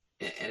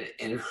 and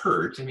it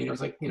hurt. I mean, it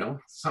was like,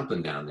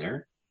 something down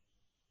there,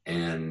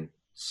 and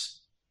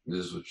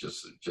this was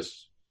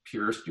just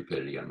pure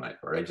stupidity on my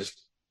part. I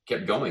just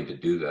kept going to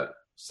do the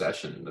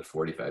session, the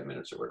 45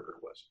 minutes or whatever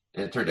it was.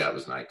 And it turned out it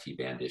was an IT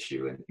band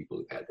issue, and people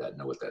who've had that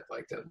know what that's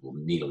like, that little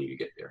needle you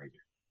get there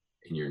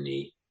in your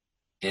knee.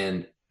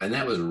 And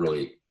that was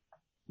really,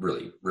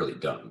 really, really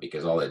dumb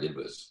because all I did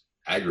was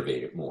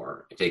aggravate it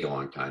more and take a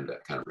long time to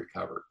kind of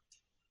recover.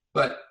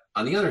 But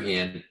on the other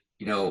hand,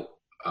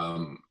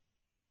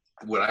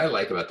 what I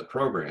like about the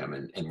program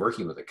and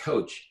working with a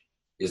coach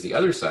is the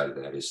other side of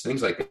that is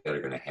things like that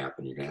are going to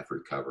happen. You're going to have to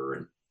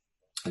recover,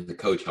 and the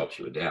coach helps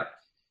you adapt.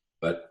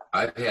 But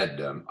I've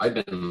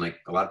been like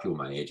a lot of people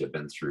my age, I've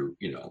been through,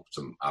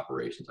 some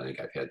operations. I think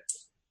I've had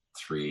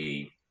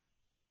 3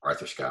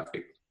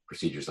 arthroscopic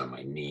procedures on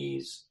my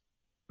knees.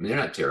 I mean, they're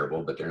not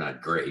terrible, but they're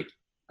not great.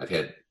 I've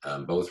had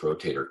both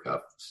rotator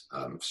cuff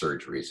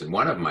surgeries, and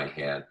one of them I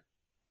had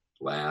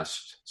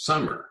last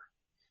summer.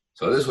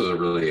 So this was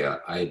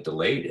I had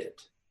delayed it.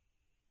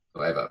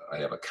 So I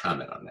have a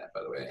comment on that,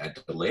 by the way. I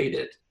delayed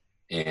it,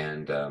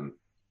 and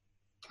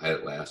I had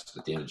it last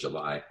at the end of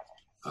July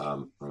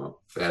from a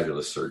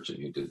fabulous surgeon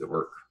who did the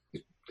work.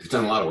 He's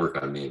done a lot of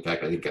work on me. In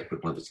fact, I think I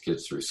put one of his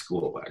kids through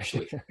school,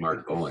 actually.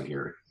 Mark Bowen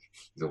here.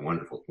 He's a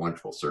wonderful,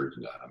 wonderful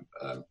surgeon,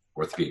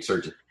 orthopedic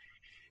surgeon.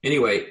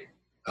 Anyway,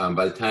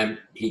 by the time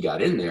he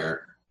got in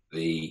there,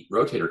 the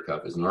rotator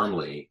cuff is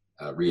normally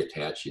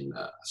reattaching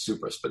the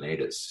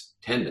supraspinatus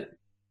tendon,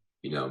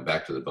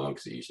 back to the bone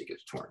because it usually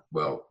gets torn.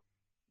 Well,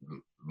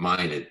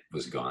 mine, it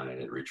was gone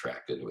and it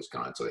retracted. It was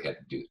gone. So they had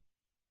to do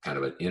kind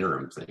of an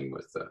interim thing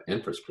with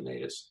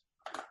infraspinatus.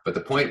 But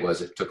the point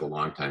was it took a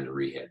long time to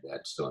rehab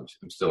that. So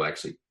I'm still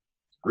actually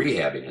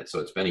rehabbing it. So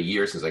it's been a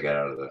year since I got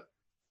out of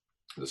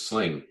the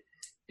sling,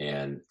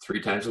 and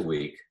 3 times a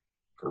week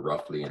for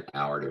roughly an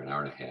hour to an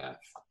hour and a half,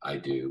 I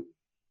do.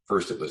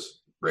 First it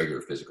was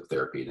regular physical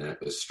therapy, then it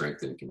was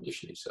strength and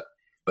conditioning stuff.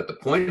 But the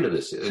point of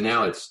this, and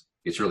now it's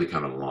really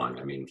coming along.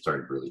 I mean, I'm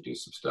starting to really do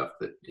some stuff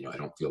that, I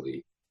don't feel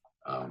the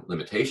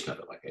limitation of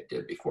it like I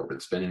did before, but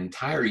it's been an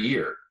entire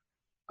year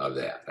of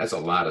that. That's a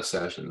lot of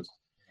sessions.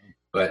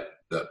 But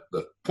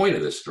the point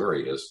of this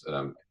story is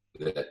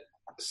that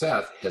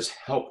Seth has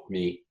helped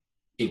me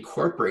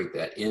incorporate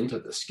that into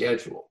the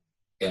schedule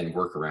and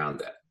work around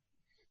that.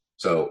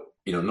 So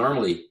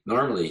normally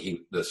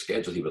the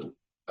schedule he would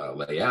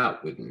lay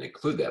out wouldn't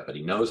include that, but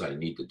he knows I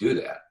need to do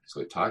that. So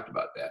we talked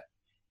about that.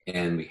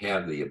 And we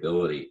have the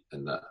ability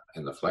and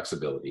the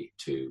flexibility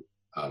to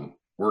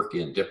work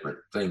in different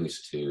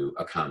things to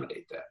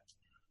accommodate that.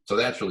 So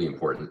that's really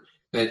important.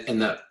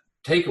 And the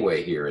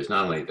takeaway here is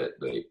not only that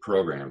the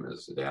program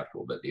is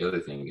adaptable, but the other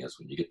thing is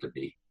when you get to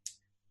be,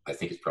 I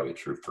think it's probably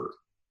true for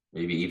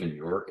maybe even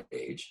your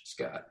age,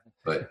 Scott,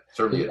 but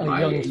certainly at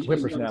my age.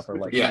 Whippersnapper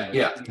like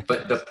yeah.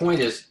 But the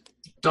point is,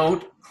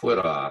 don't put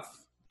off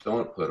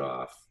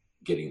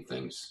getting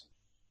things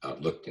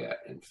looked at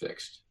and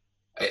fixed.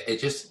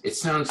 It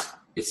sounds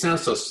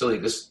so silly.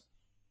 This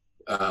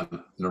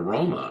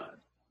neuroma,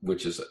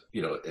 which is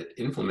an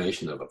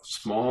inflammation of a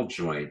small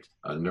joint,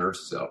 a nerve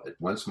cell at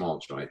one small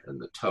joint in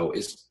the toe,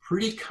 is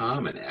pretty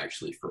common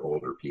actually for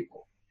older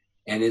people,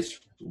 and it's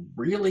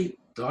really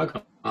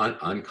doggone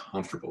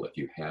uncomfortable if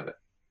you have it.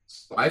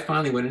 So I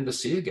finally went in to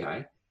see a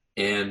guy,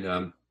 and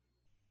I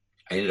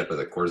ended up with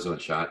a cortisone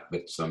shot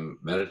with some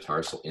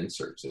metatarsal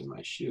inserts in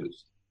my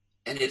shoes,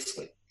 and it's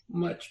like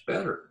much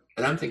better.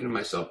 And I'm thinking to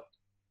myself,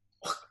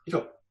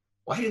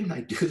 why didn't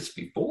I do this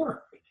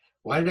before?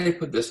 Why did I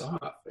put this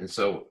off? And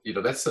so,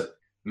 that's the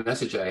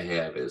message I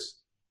have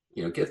is,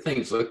 get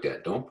things looked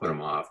at. Don't put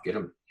them off. Get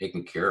them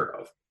taken care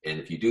of. And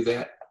if you do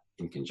that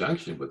in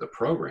conjunction with the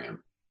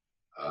program,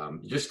 you're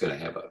just going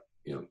to have a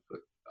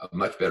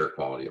much better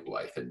quality of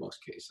life in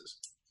most cases.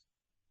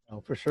 Oh,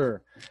 for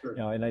sure.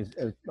 And as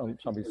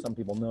probably some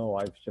people know,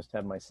 I've just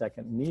had my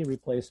second knee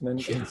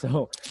replacement. And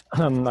so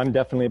I'm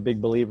definitely a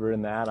big believer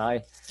in that.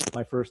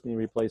 My first knee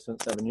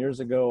replacement 7 years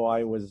ago,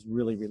 I was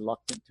really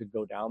reluctant to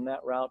go down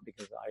that route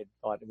because I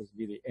thought it was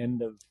be the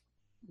end of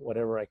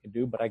whatever I could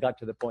do. But I got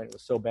to the point it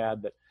was so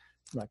bad that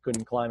I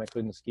couldn't climb, I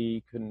couldn't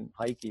ski, couldn't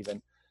hike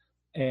even.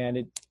 And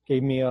it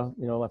gave me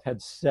I've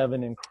had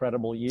 7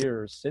 incredible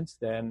years since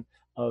then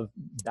of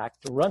back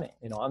to running.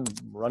 I'm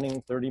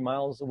running 30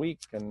 miles a week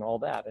and all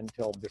that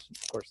until this,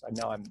 of course,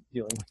 now I'm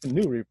dealing with a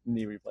new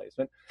knee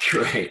replacement.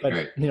 Right. But,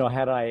 right.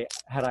 had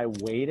I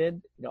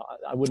waited,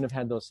 I wouldn't have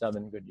had those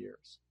 7 good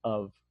years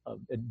of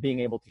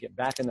being able to get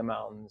back in the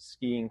mountains,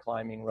 skiing,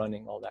 climbing,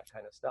 running, all that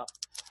kind of stuff.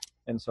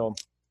 And so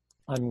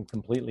I'm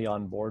completely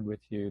on board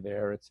with you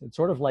there. It's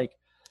sort of like,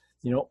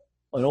 an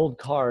old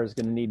car is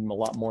going to need a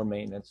lot more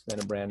maintenance than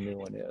a brand new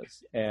one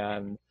is.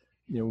 And,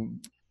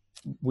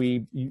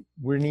 we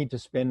need to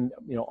spend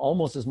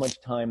almost as much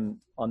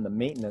time on the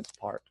maintenance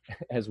part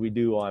as we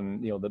do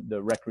on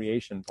the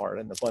recreation part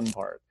and the fun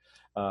part.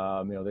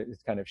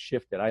 It's kind of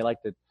shifted. I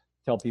like to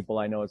tell people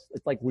I know it's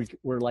like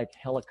we're like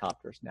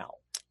helicopters now.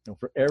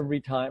 For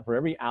every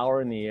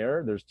hour in the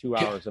air, there's 2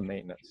 hours of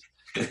maintenance.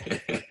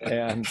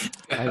 And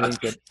I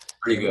think that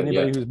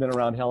anybody who's been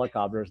around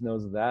helicopters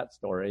knows that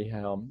story.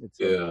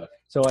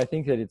 So I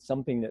think that it's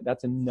something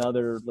that's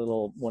another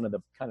little one of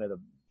the kind of the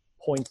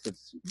points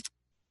that's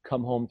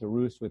come home to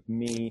roost with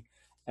me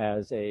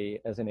as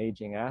an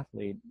aging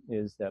athlete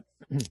is that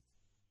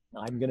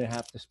I'm going to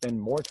have to spend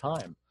more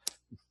time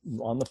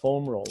on the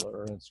foam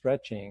roller and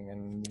stretching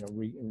and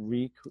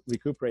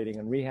recuperating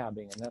and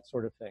rehabbing and that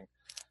sort of thing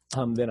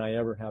than I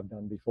ever have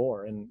done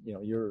before. And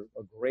you're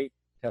a great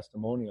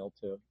testimonial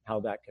to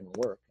how that can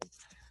work.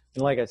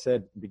 And like I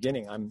said at the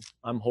beginning,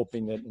 I'm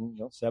hoping that in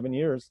 7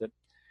 years that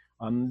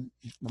I'm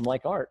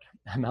like Art.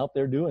 I'm out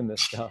there doing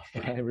this stuff.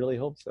 I really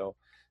hope so.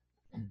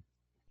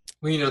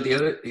 Well,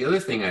 the other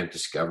thing I've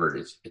discovered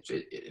is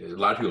a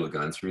lot of people have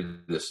gone through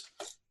this.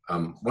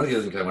 One of the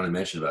other things I want to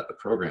mention about the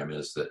program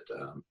is that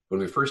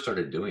when we first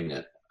started doing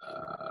it,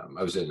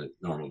 I was in a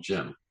normal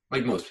gym,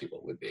 like most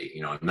people would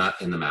be. I'm not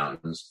in the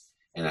mountains,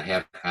 and I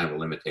have kind of a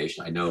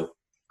limitation. I know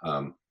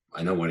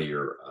one of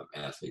your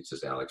athletes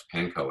is Alex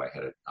Panko. I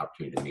had an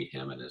opportunity to meet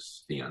him and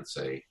his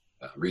fiance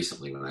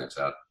recently when I was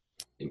out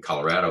in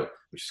Colorado,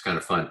 which is kind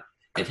of fun.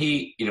 And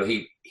he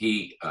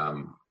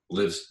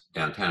lives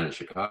downtown in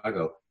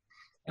Chicago.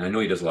 And I know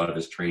he does a lot of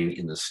his training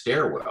in the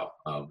stairwell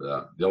of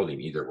the building,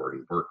 either where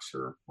he works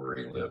or where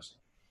he lives.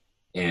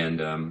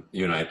 And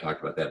you and I have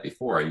talked about that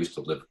before. I used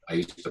to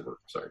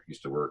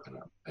work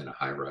in a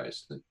high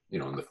rise, on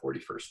the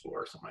 41st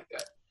floor or something like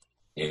that.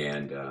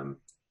 And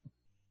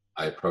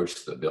I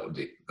approached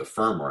the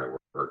firm where I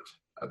worked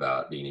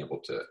about being able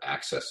to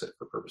access it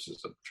for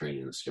purposes of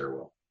training in the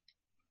stairwell.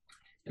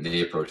 And then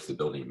they approached the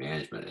building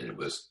management, and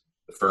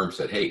the firm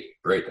said, "Hey,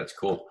 great, that's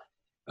cool."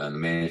 And the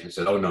management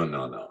said, "Oh,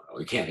 no,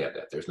 we can't have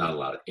that. There's not a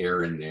lot of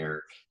air in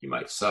there. You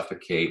might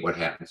suffocate. What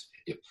happens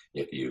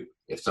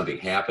if something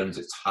happens?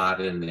 It's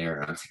hot in there."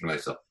 And I'm thinking to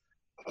myself,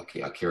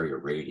 "Okay, I'll carry a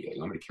radio. You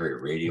want me to carry a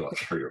radio? I'll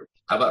carry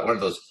how about one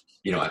of those,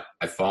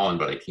 I've fallen,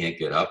 but I can't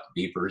get up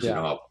beepers,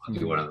 I'll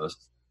do one of those."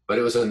 But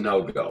it was a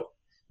no-go.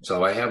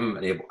 So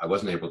I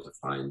wasn't able to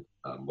find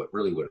what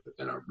really would have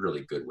been a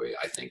really good way,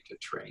 I think, to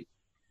train.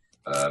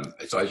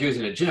 So I was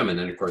using a gym, and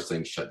then of course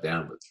things shut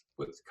down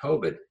with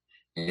COVID.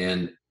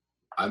 And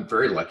I'm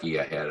very lucky.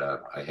 I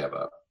have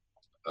a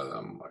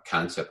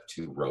Concept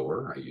 2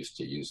 rower. I used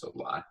to use a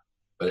lot,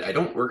 but I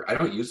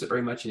don't use it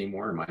very much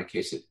anymore. In my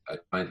case, I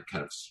find it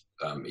kind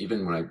of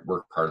even when I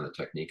work hard on the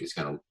technique, it's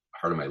kind of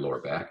hard on my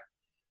lower back.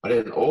 but I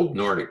had an old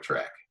Nordic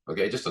track,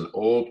 okay, just an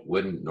old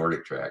wooden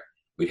Nordic track.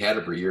 We'd had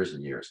it for years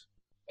and years,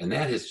 and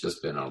that has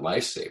just been a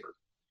lifesaver.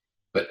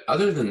 But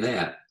other than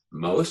that,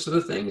 most of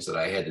the things that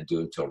I had to do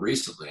until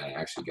recently, I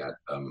actually got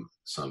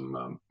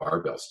some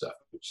barbell stuff,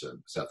 which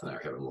Seth and I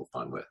are having a little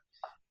fun with.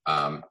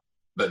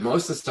 But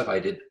most of the stuff I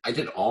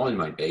did all in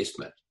my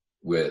basement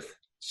with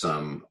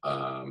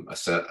a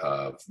set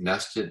of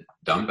nested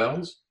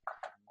dumbbells,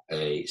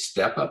 a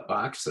step-up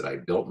box that I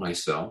built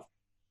myself.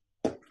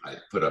 I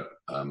put a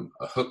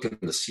hook in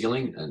the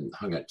ceiling and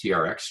hung a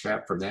TRX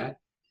strap from that,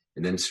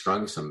 and then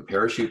strung some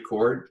parachute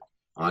cord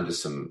onto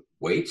some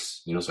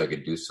weights, so I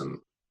could do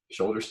some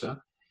shoulder stuff.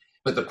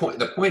 But the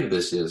point of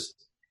this is,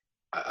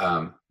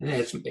 and I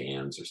had some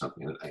bands or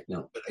something,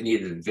 but I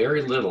needed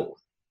very little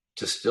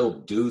to still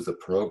do the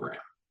program.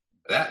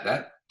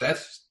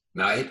 That's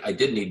now I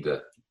did need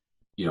the,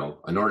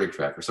 a Nordic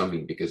track or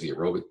something, because the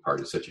aerobic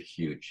part is such a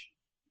huge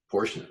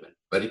portion of it.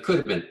 But it could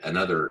have been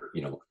another,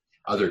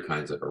 other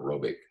kinds of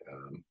aerobic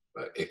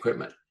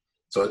equipment.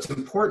 So it's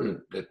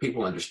important that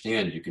people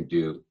understand you can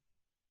do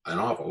an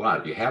awful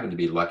lot. If you happen to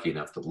be lucky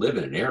enough to live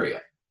in an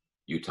area,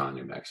 Utah,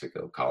 New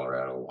Mexico,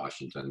 Colorado,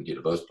 Washington,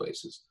 those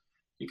places,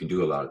 you can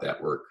do a lot of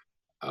that work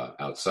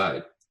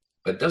outside.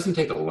 But it doesn't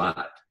take a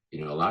lot. A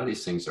lot of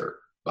these things are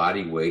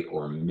body weight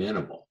or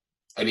minimal.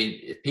 I mean,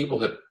 if people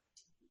have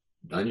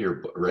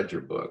read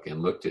your book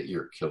and looked at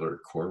your killer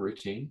core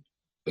routine,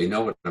 they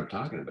know what I'm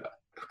talking about.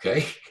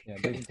 Okay. Yeah,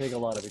 it doesn't take a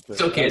lot of equipment.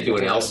 Still can't do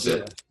an L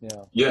sit.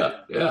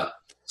 Yeah.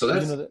 So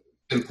that's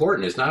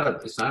important. It's not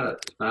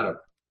a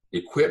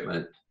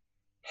equipment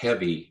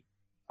heavy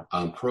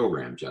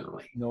program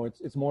generally. No,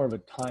 it's more of a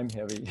time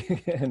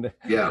heavy and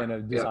a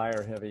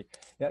desire heavy.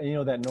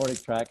 Yeah, that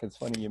Nordic track, it's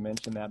funny you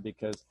mentioned that,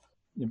 because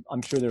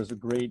I'm sure there's a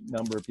great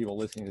number of people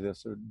listening to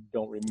this who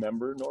don't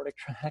remember Nordic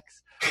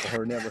tracks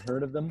or never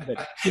heard of them,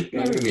 but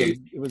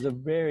it was a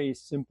very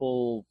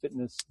simple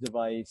fitness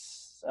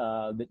device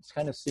that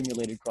kind of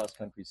simulated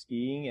cross-country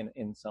skiing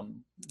in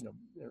some,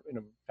 in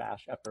a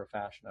fashion, after a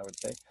fashion, I would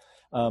say.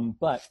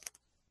 But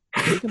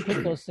you can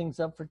pick those things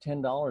up for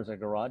 $10 at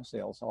garage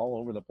sales all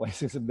over the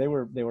place. They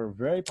were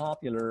very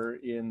popular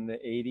in the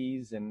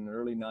 80s and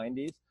early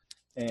 90s.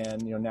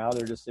 And, now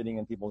they're just sitting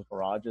in people's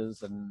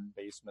garages and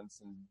basements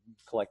and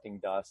collecting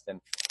dust. And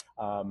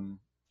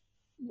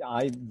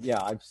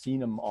I've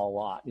seen them a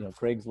lot,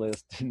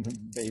 Craigslist and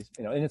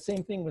and the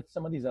same thing with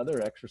some of these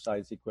other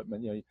exercise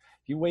equipment. If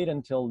you wait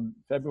until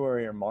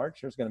February or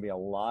March, there's going to be a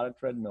lot of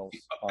treadmills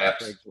on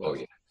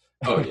Craigslist.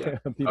 Oh yeah.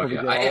 People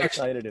get all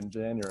excited in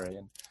January.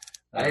 And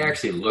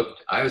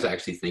I was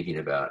actually thinking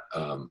about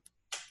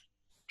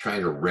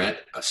trying to rent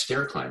a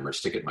stair climber,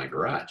 stick it in my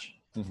garage.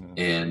 Mm-hmm.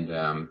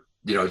 And,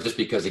 just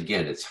because,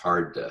 again, it's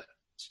hard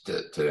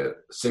to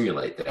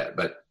simulate that.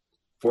 But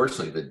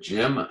fortunately, the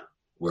gym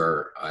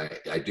where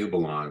I do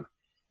belong,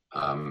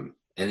 and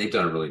they've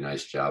done a really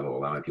nice job of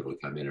allowing people to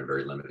come in a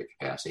very limited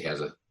capacity, has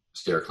a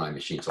stair climb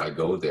machine. So I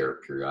go there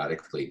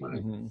periodically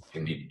when I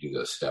need to do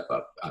those step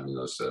up.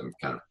 Those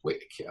kind of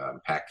weight,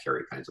 pack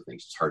carry kinds of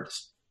things. It's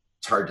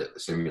hard to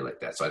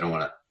simulate that. So I don't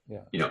want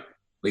to,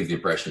 leave the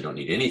impression you don't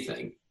need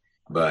anything.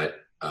 But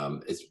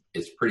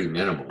it's pretty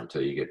minimal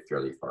until you get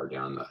fairly far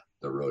down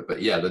the road.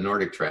 But yeah, the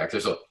Nordic track,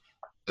 there's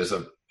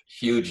a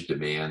huge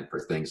demand for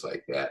things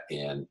like that,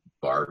 and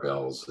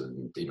barbells,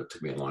 and it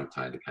took me a long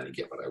time to kind of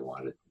get what I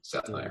wanted.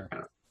 Seth and I are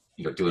kind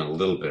of doing a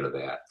little bit of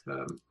that,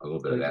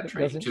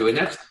 training too. And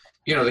that's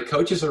the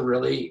coaches are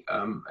really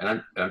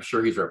and I'm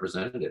sure he's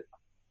represented it.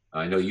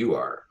 I know you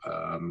are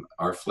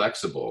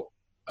flexible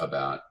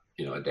about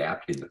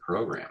adapting the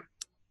program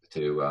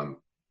to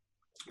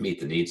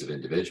meet the needs of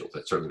individuals.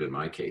 That's certainly been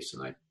my case,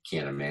 and I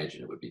can't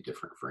imagine it would be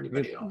different for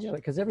anybody else. Yeah,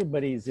 because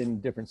everybody's in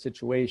different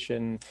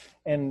situation,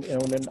 and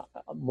then,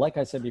 like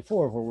I said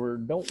before, where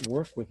we don't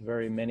work with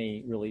very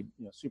many really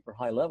super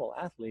high level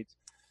athletes,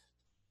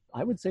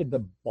 I would say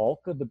the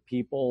bulk of the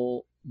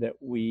people that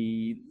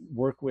we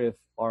work with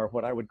are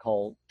what I would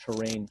call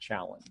terrain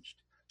challenged.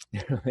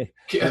 They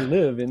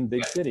live in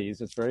big cities.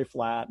 It's very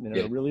flat, and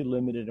they're really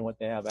limited in what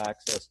they have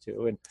access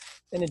to.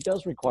 And it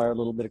does require a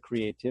little bit of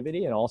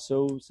creativity and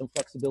also some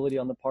flexibility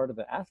on the part of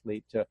the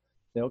athlete to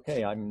say,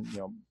 okay, I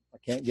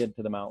can't get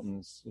to the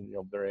mountains,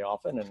 very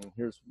often.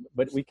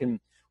 But we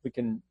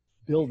can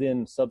build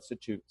in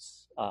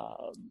substitutes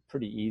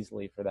pretty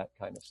easily for that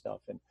kind of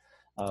stuff.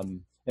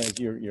 And as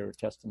you're a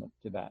testament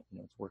to that,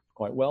 it's worked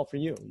quite well for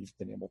you. You've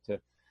been able to,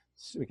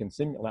 we can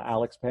simulate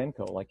Alex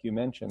Panko, like you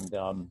mentioned.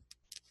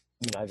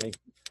 I think,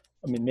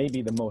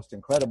 maybe the most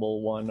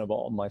incredible one of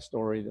all my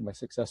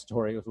success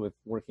story was with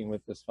working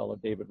with this fellow,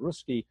 David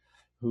Ruski,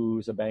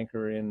 who's a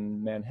banker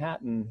in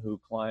Manhattan, who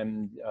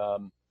climbed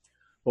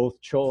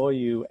both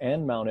Cho-Oyu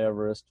and Mount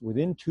Everest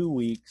within 2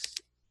 weeks,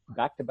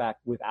 back to back,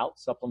 without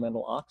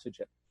supplemental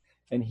oxygen.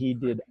 And he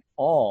did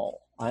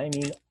all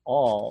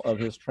of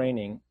his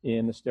training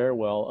in the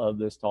stairwell of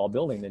this tall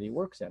building that he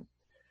works in.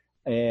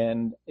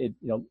 And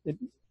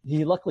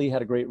he luckily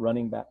had a great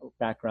running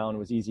background. It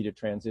was easy to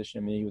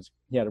transition.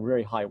 He had a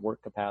very high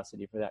work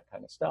capacity for that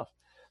kind of stuff.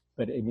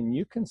 But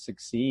you can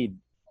succeed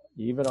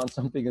even on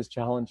something as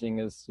challenging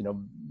as,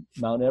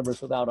 Mount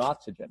Everest without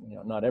oxygen.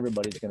 Not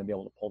everybody's going to be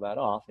able to pull that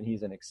off, and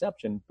he's an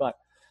exception, but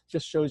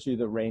just shows you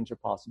the range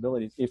of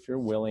possibilities if you're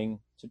willing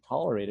to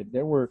tolerate it.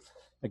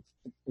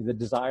 The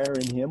desire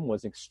in him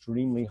was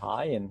extremely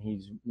high, and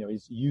he's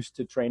used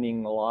to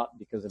training a lot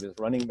because of his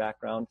running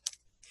background.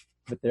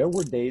 But there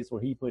were days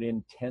where he put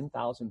in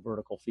 10,000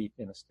 vertical feet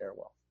in a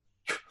stairwell.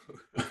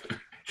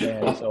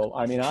 And so,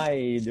 I don't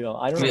know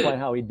quite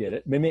how he did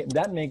it.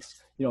 That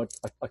makes,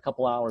 a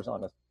couple hours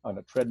on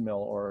a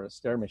treadmill or a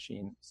stair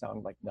machine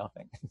sound like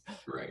nothing.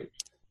 Right.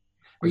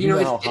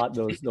 Well, how hot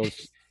those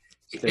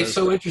it's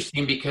so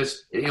interesting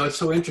because, there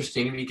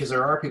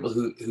are people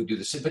who do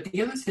this. But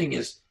the other thing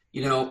is,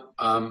 there's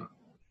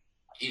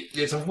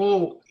a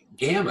whole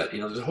gamut,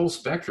 there's a whole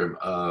spectrum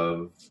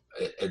of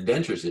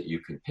adventures that you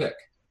can pick.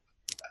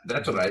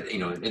 That's what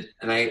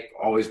and I've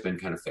always been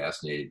kind of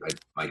fascinated.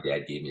 My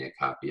dad gave me a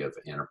copy of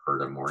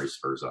Annapurna, Maurice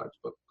Herzog's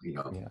book, when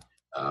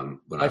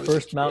my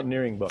first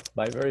mountaineering book,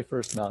 my very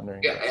first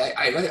mountaineering book.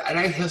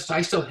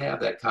 I still have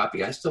that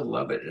copy. I still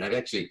love it. And I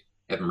actually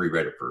haven't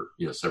reread it for,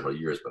 several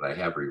years, but I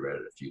have reread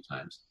it a few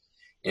times.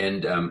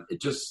 And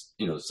it just,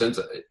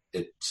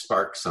 it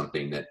sparks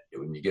something that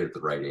when you get at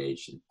the right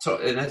age. And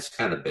that's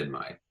kind of been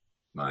my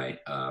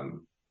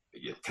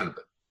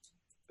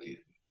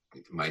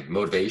my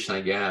motivation,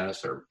 I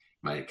guess, or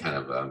my kind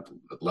of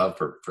love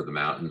for the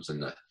mountains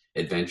and the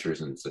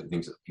adventures and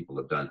things that people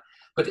have done.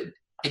 But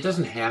it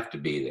doesn't have to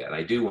be that.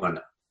 I did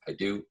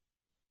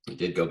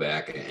go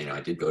back,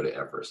 I did go to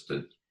Everest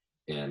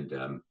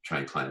and try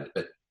and climb it.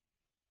 But,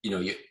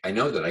 I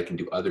know that I can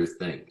do other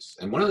things.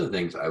 And one of the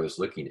things I was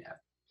looking at,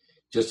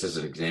 just as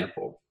an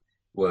example,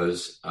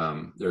 was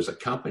there's a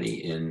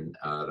company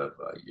out of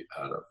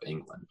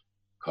England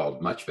called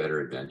Much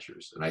Better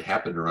Adventures. And I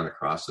happened to run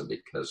across them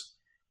because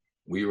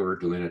we were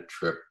doing a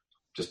trip,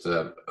 just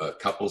a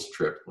couple's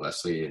trip.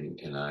 Leslie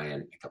and I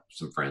and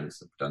some friends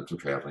have done some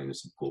traveling to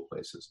some cool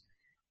places.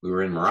 We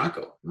were in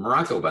Morocco.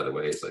 Morocco, by the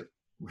way, is a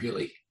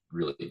really,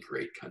 really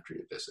great country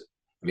to visit.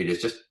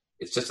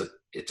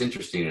 It's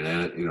interesting,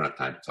 and you don't have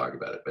time to talk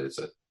about it, but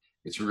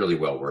it's really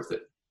well worth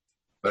it.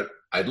 But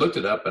I looked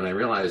it up and I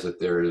realized that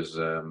there's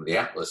the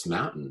Atlas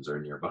Mountains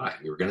are nearby.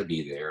 We were going to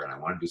be there, and I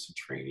want to do some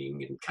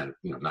training and kind of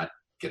not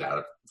get out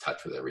of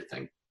touch with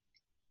everything.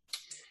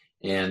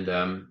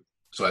 And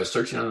so I was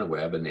searching on the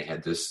web, and they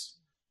had this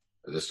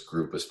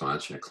group was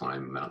sponsoring a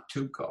climb Mount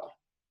Toubkal,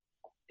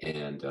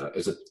 and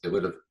it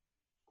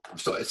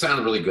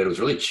sounded really good. It was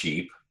really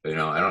cheap. I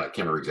can't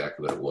remember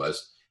exactly what it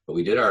was, but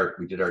we did our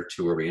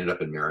tour. We ended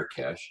up in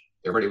Marrakesh.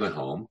 Everybody went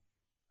home.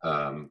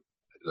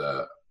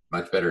 The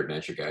Much Better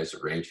Adventure guys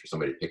arranged for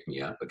somebody to pick me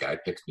up. A guy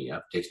picks me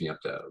up, takes me up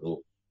to a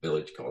little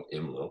village called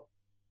Imlil.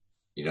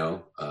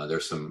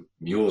 There's some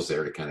mules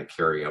there to kind of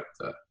carry up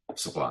the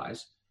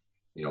supplies.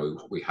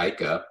 We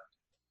hike up.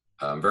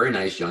 Very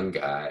nice young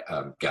guy,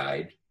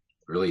 guide,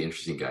 really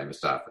interesting guy,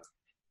 Mustafa.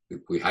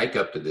 We hike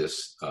up to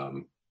this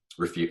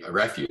refugio.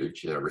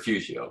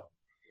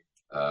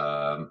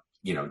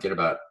 Get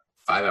about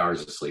 5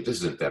 hours of sleep. This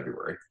is in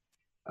February.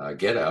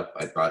 Get up.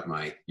 I brought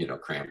my,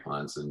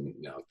 crampons and,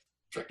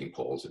 trekking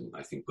poles and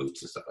I think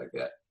boots and stuff like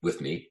that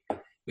with me.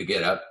 We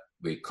get up.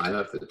 We climb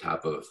up to the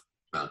top of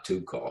Mount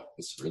Toubkal.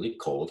 It's really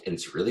cold and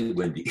it's really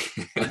windy.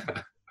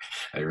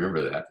 I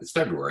remember that. It's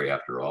February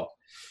after all.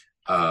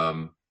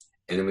 And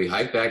then we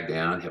hike back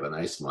down, have a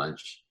nice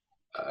lunch.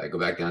 I go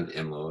back down to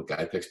Imlil.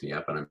 Guy picks me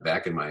up, and I'm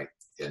back in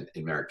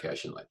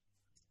Marrakesh in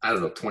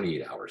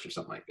 28 hours or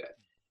something like that.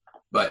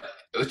 But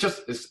it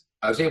was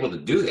I was able to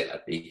do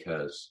that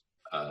because,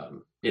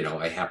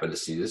 I happened to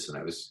see this, and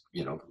I was,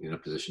 in a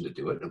position to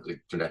do it. It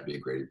turned out to be a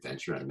great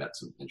adventure, and I met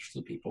some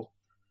interesting people.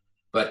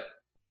 But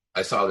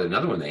I saw that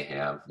another one they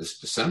have this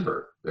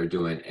December. They're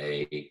doing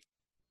a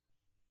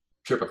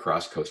trip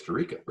across Costa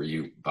Rica where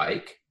you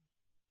bike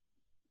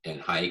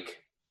and hike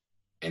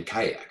and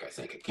kayak, I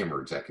think. I can't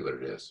remember exactly what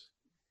it is.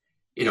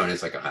 And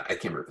it's I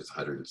can't remember if it's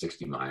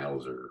 160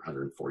 miles or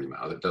 140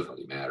 miles. It doesn't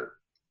really matter.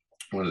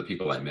 One of the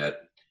people I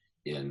met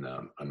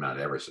on Mount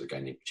Everest is a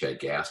guy named Chad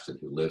Gaston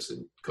who lives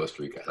in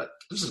Costa Rica. I thought,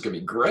 this is going to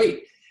be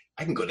great.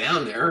 I can go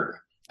down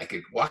there. I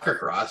could walk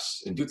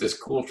across and do this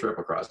cool trip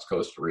across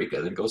Costa Rica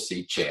and then go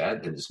see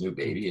Chad and his new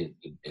baby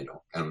and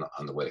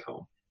on the way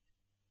home.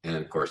 And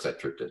of course that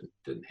trip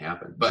didn't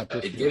happen, but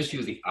it gives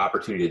you the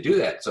opportunity to do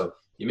that. So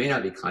you may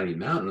not be climbing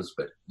mountains,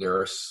 but there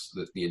are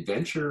the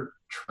adventure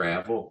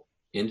travel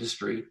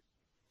industry,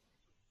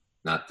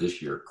 not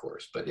this year, of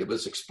course, but it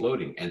was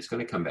exploding, and it's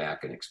going to come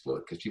back and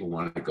explode because people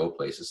want to go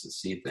places and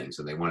see things,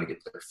 and they want to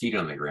get their feet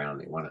on the ground.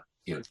 They want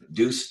to,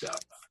 do stuff.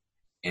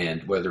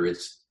 And whether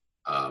it's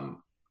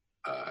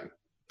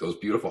those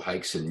beautiful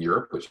hikes in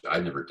Europe, which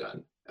I've never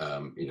done,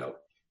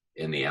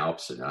 in the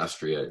Alps in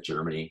Austria,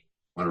 Germany,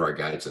 one of our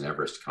guides in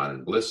Everest,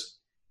 Conan Bliss,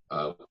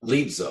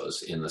 leads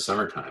those in the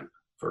summertime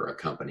for a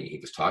company. He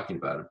was talking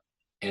about them,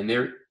 and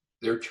they're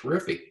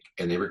terrific,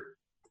 and they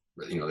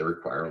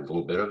require a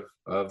little bit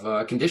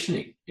of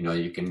conditioning.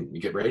 You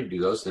get ready to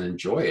do those and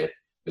enjoy it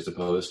as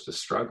opposed to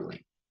struggling.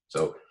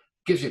 So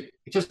it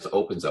just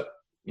opens up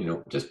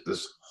just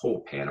this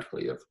whole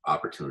panoply of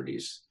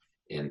opportunities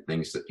and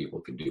things that people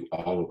can do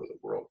all over the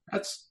world.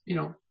 That's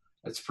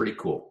pretty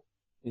cool.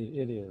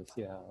 It is,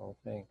 yeah. Oh,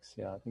 thanks.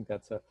 Yeah, I think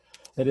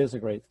it is a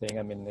great thing.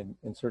 I mean,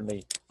 and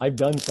certainly I've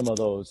done some of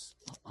those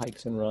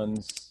hikes and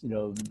runs,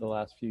 the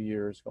last few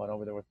years, going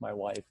over there with my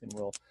wife, and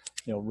we'll,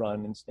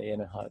 run and stay in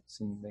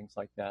huts and things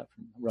like that,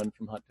 run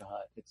from hut to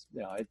hut. It's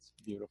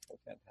beautiful,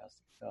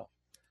 fantastic stuff.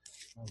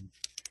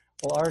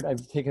 Well, Art,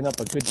 I've taken up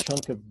a good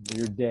chunk of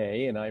your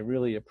day, and I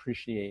really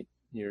appreciate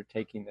your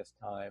taking this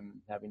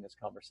time, having this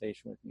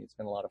conversation with me. It's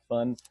been a lot of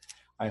fun.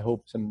 I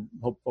hope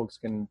folks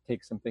can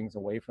take some things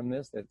away from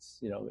this that's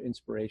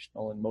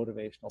inspirational and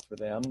motivational for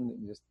them.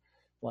 And just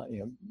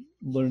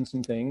learn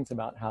some things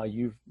about how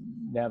you've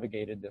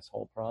navigated this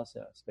whole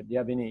process. But do you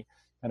have any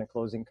kind of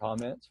closing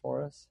comments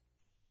for us?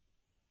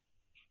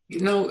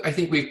 I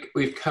think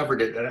we've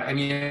covered it. I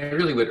mean, I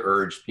really would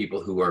urge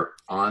people who are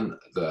on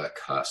the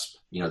cusp,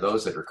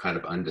 those that are kind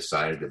of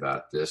undecided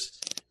about this,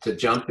 to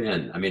jump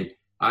in. I mean,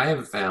 I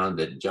have found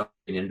that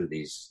jumping into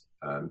these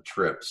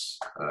trips,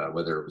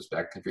 whether it was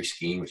backcountry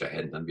skiing, which I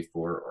hadn't done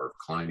before, or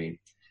climbing,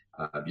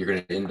 you're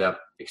going to end up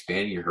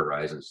expanding your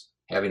horizons,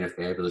 having a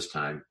fabulous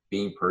time,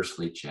 being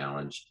personally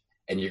challenged,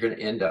 and you're going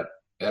to end up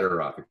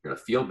better off. You're going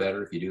to feel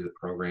better if you do the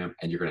program,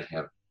 and you're going to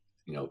have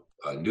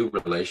new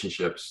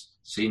relationships,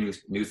 see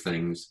new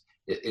things.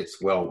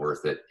 It's well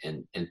worth it,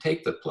 and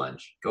take the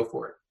plunge. Go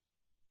for it.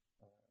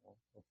 Well,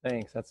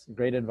 thanks. That's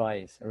great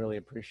advice. I really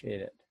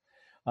appreciate it.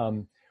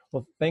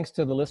 Well, thanks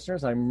to the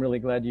listeners. I'm really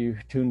glad you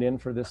tuned in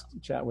for this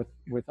chat with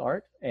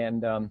Art,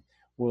 and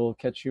we'll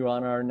catch you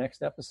on our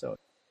next episode.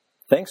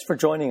 Thanks for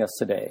joining us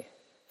today.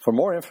 For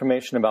more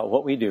information about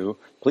what we do,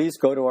 please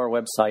go to our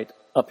website,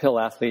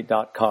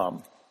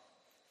 uphillathlete.com.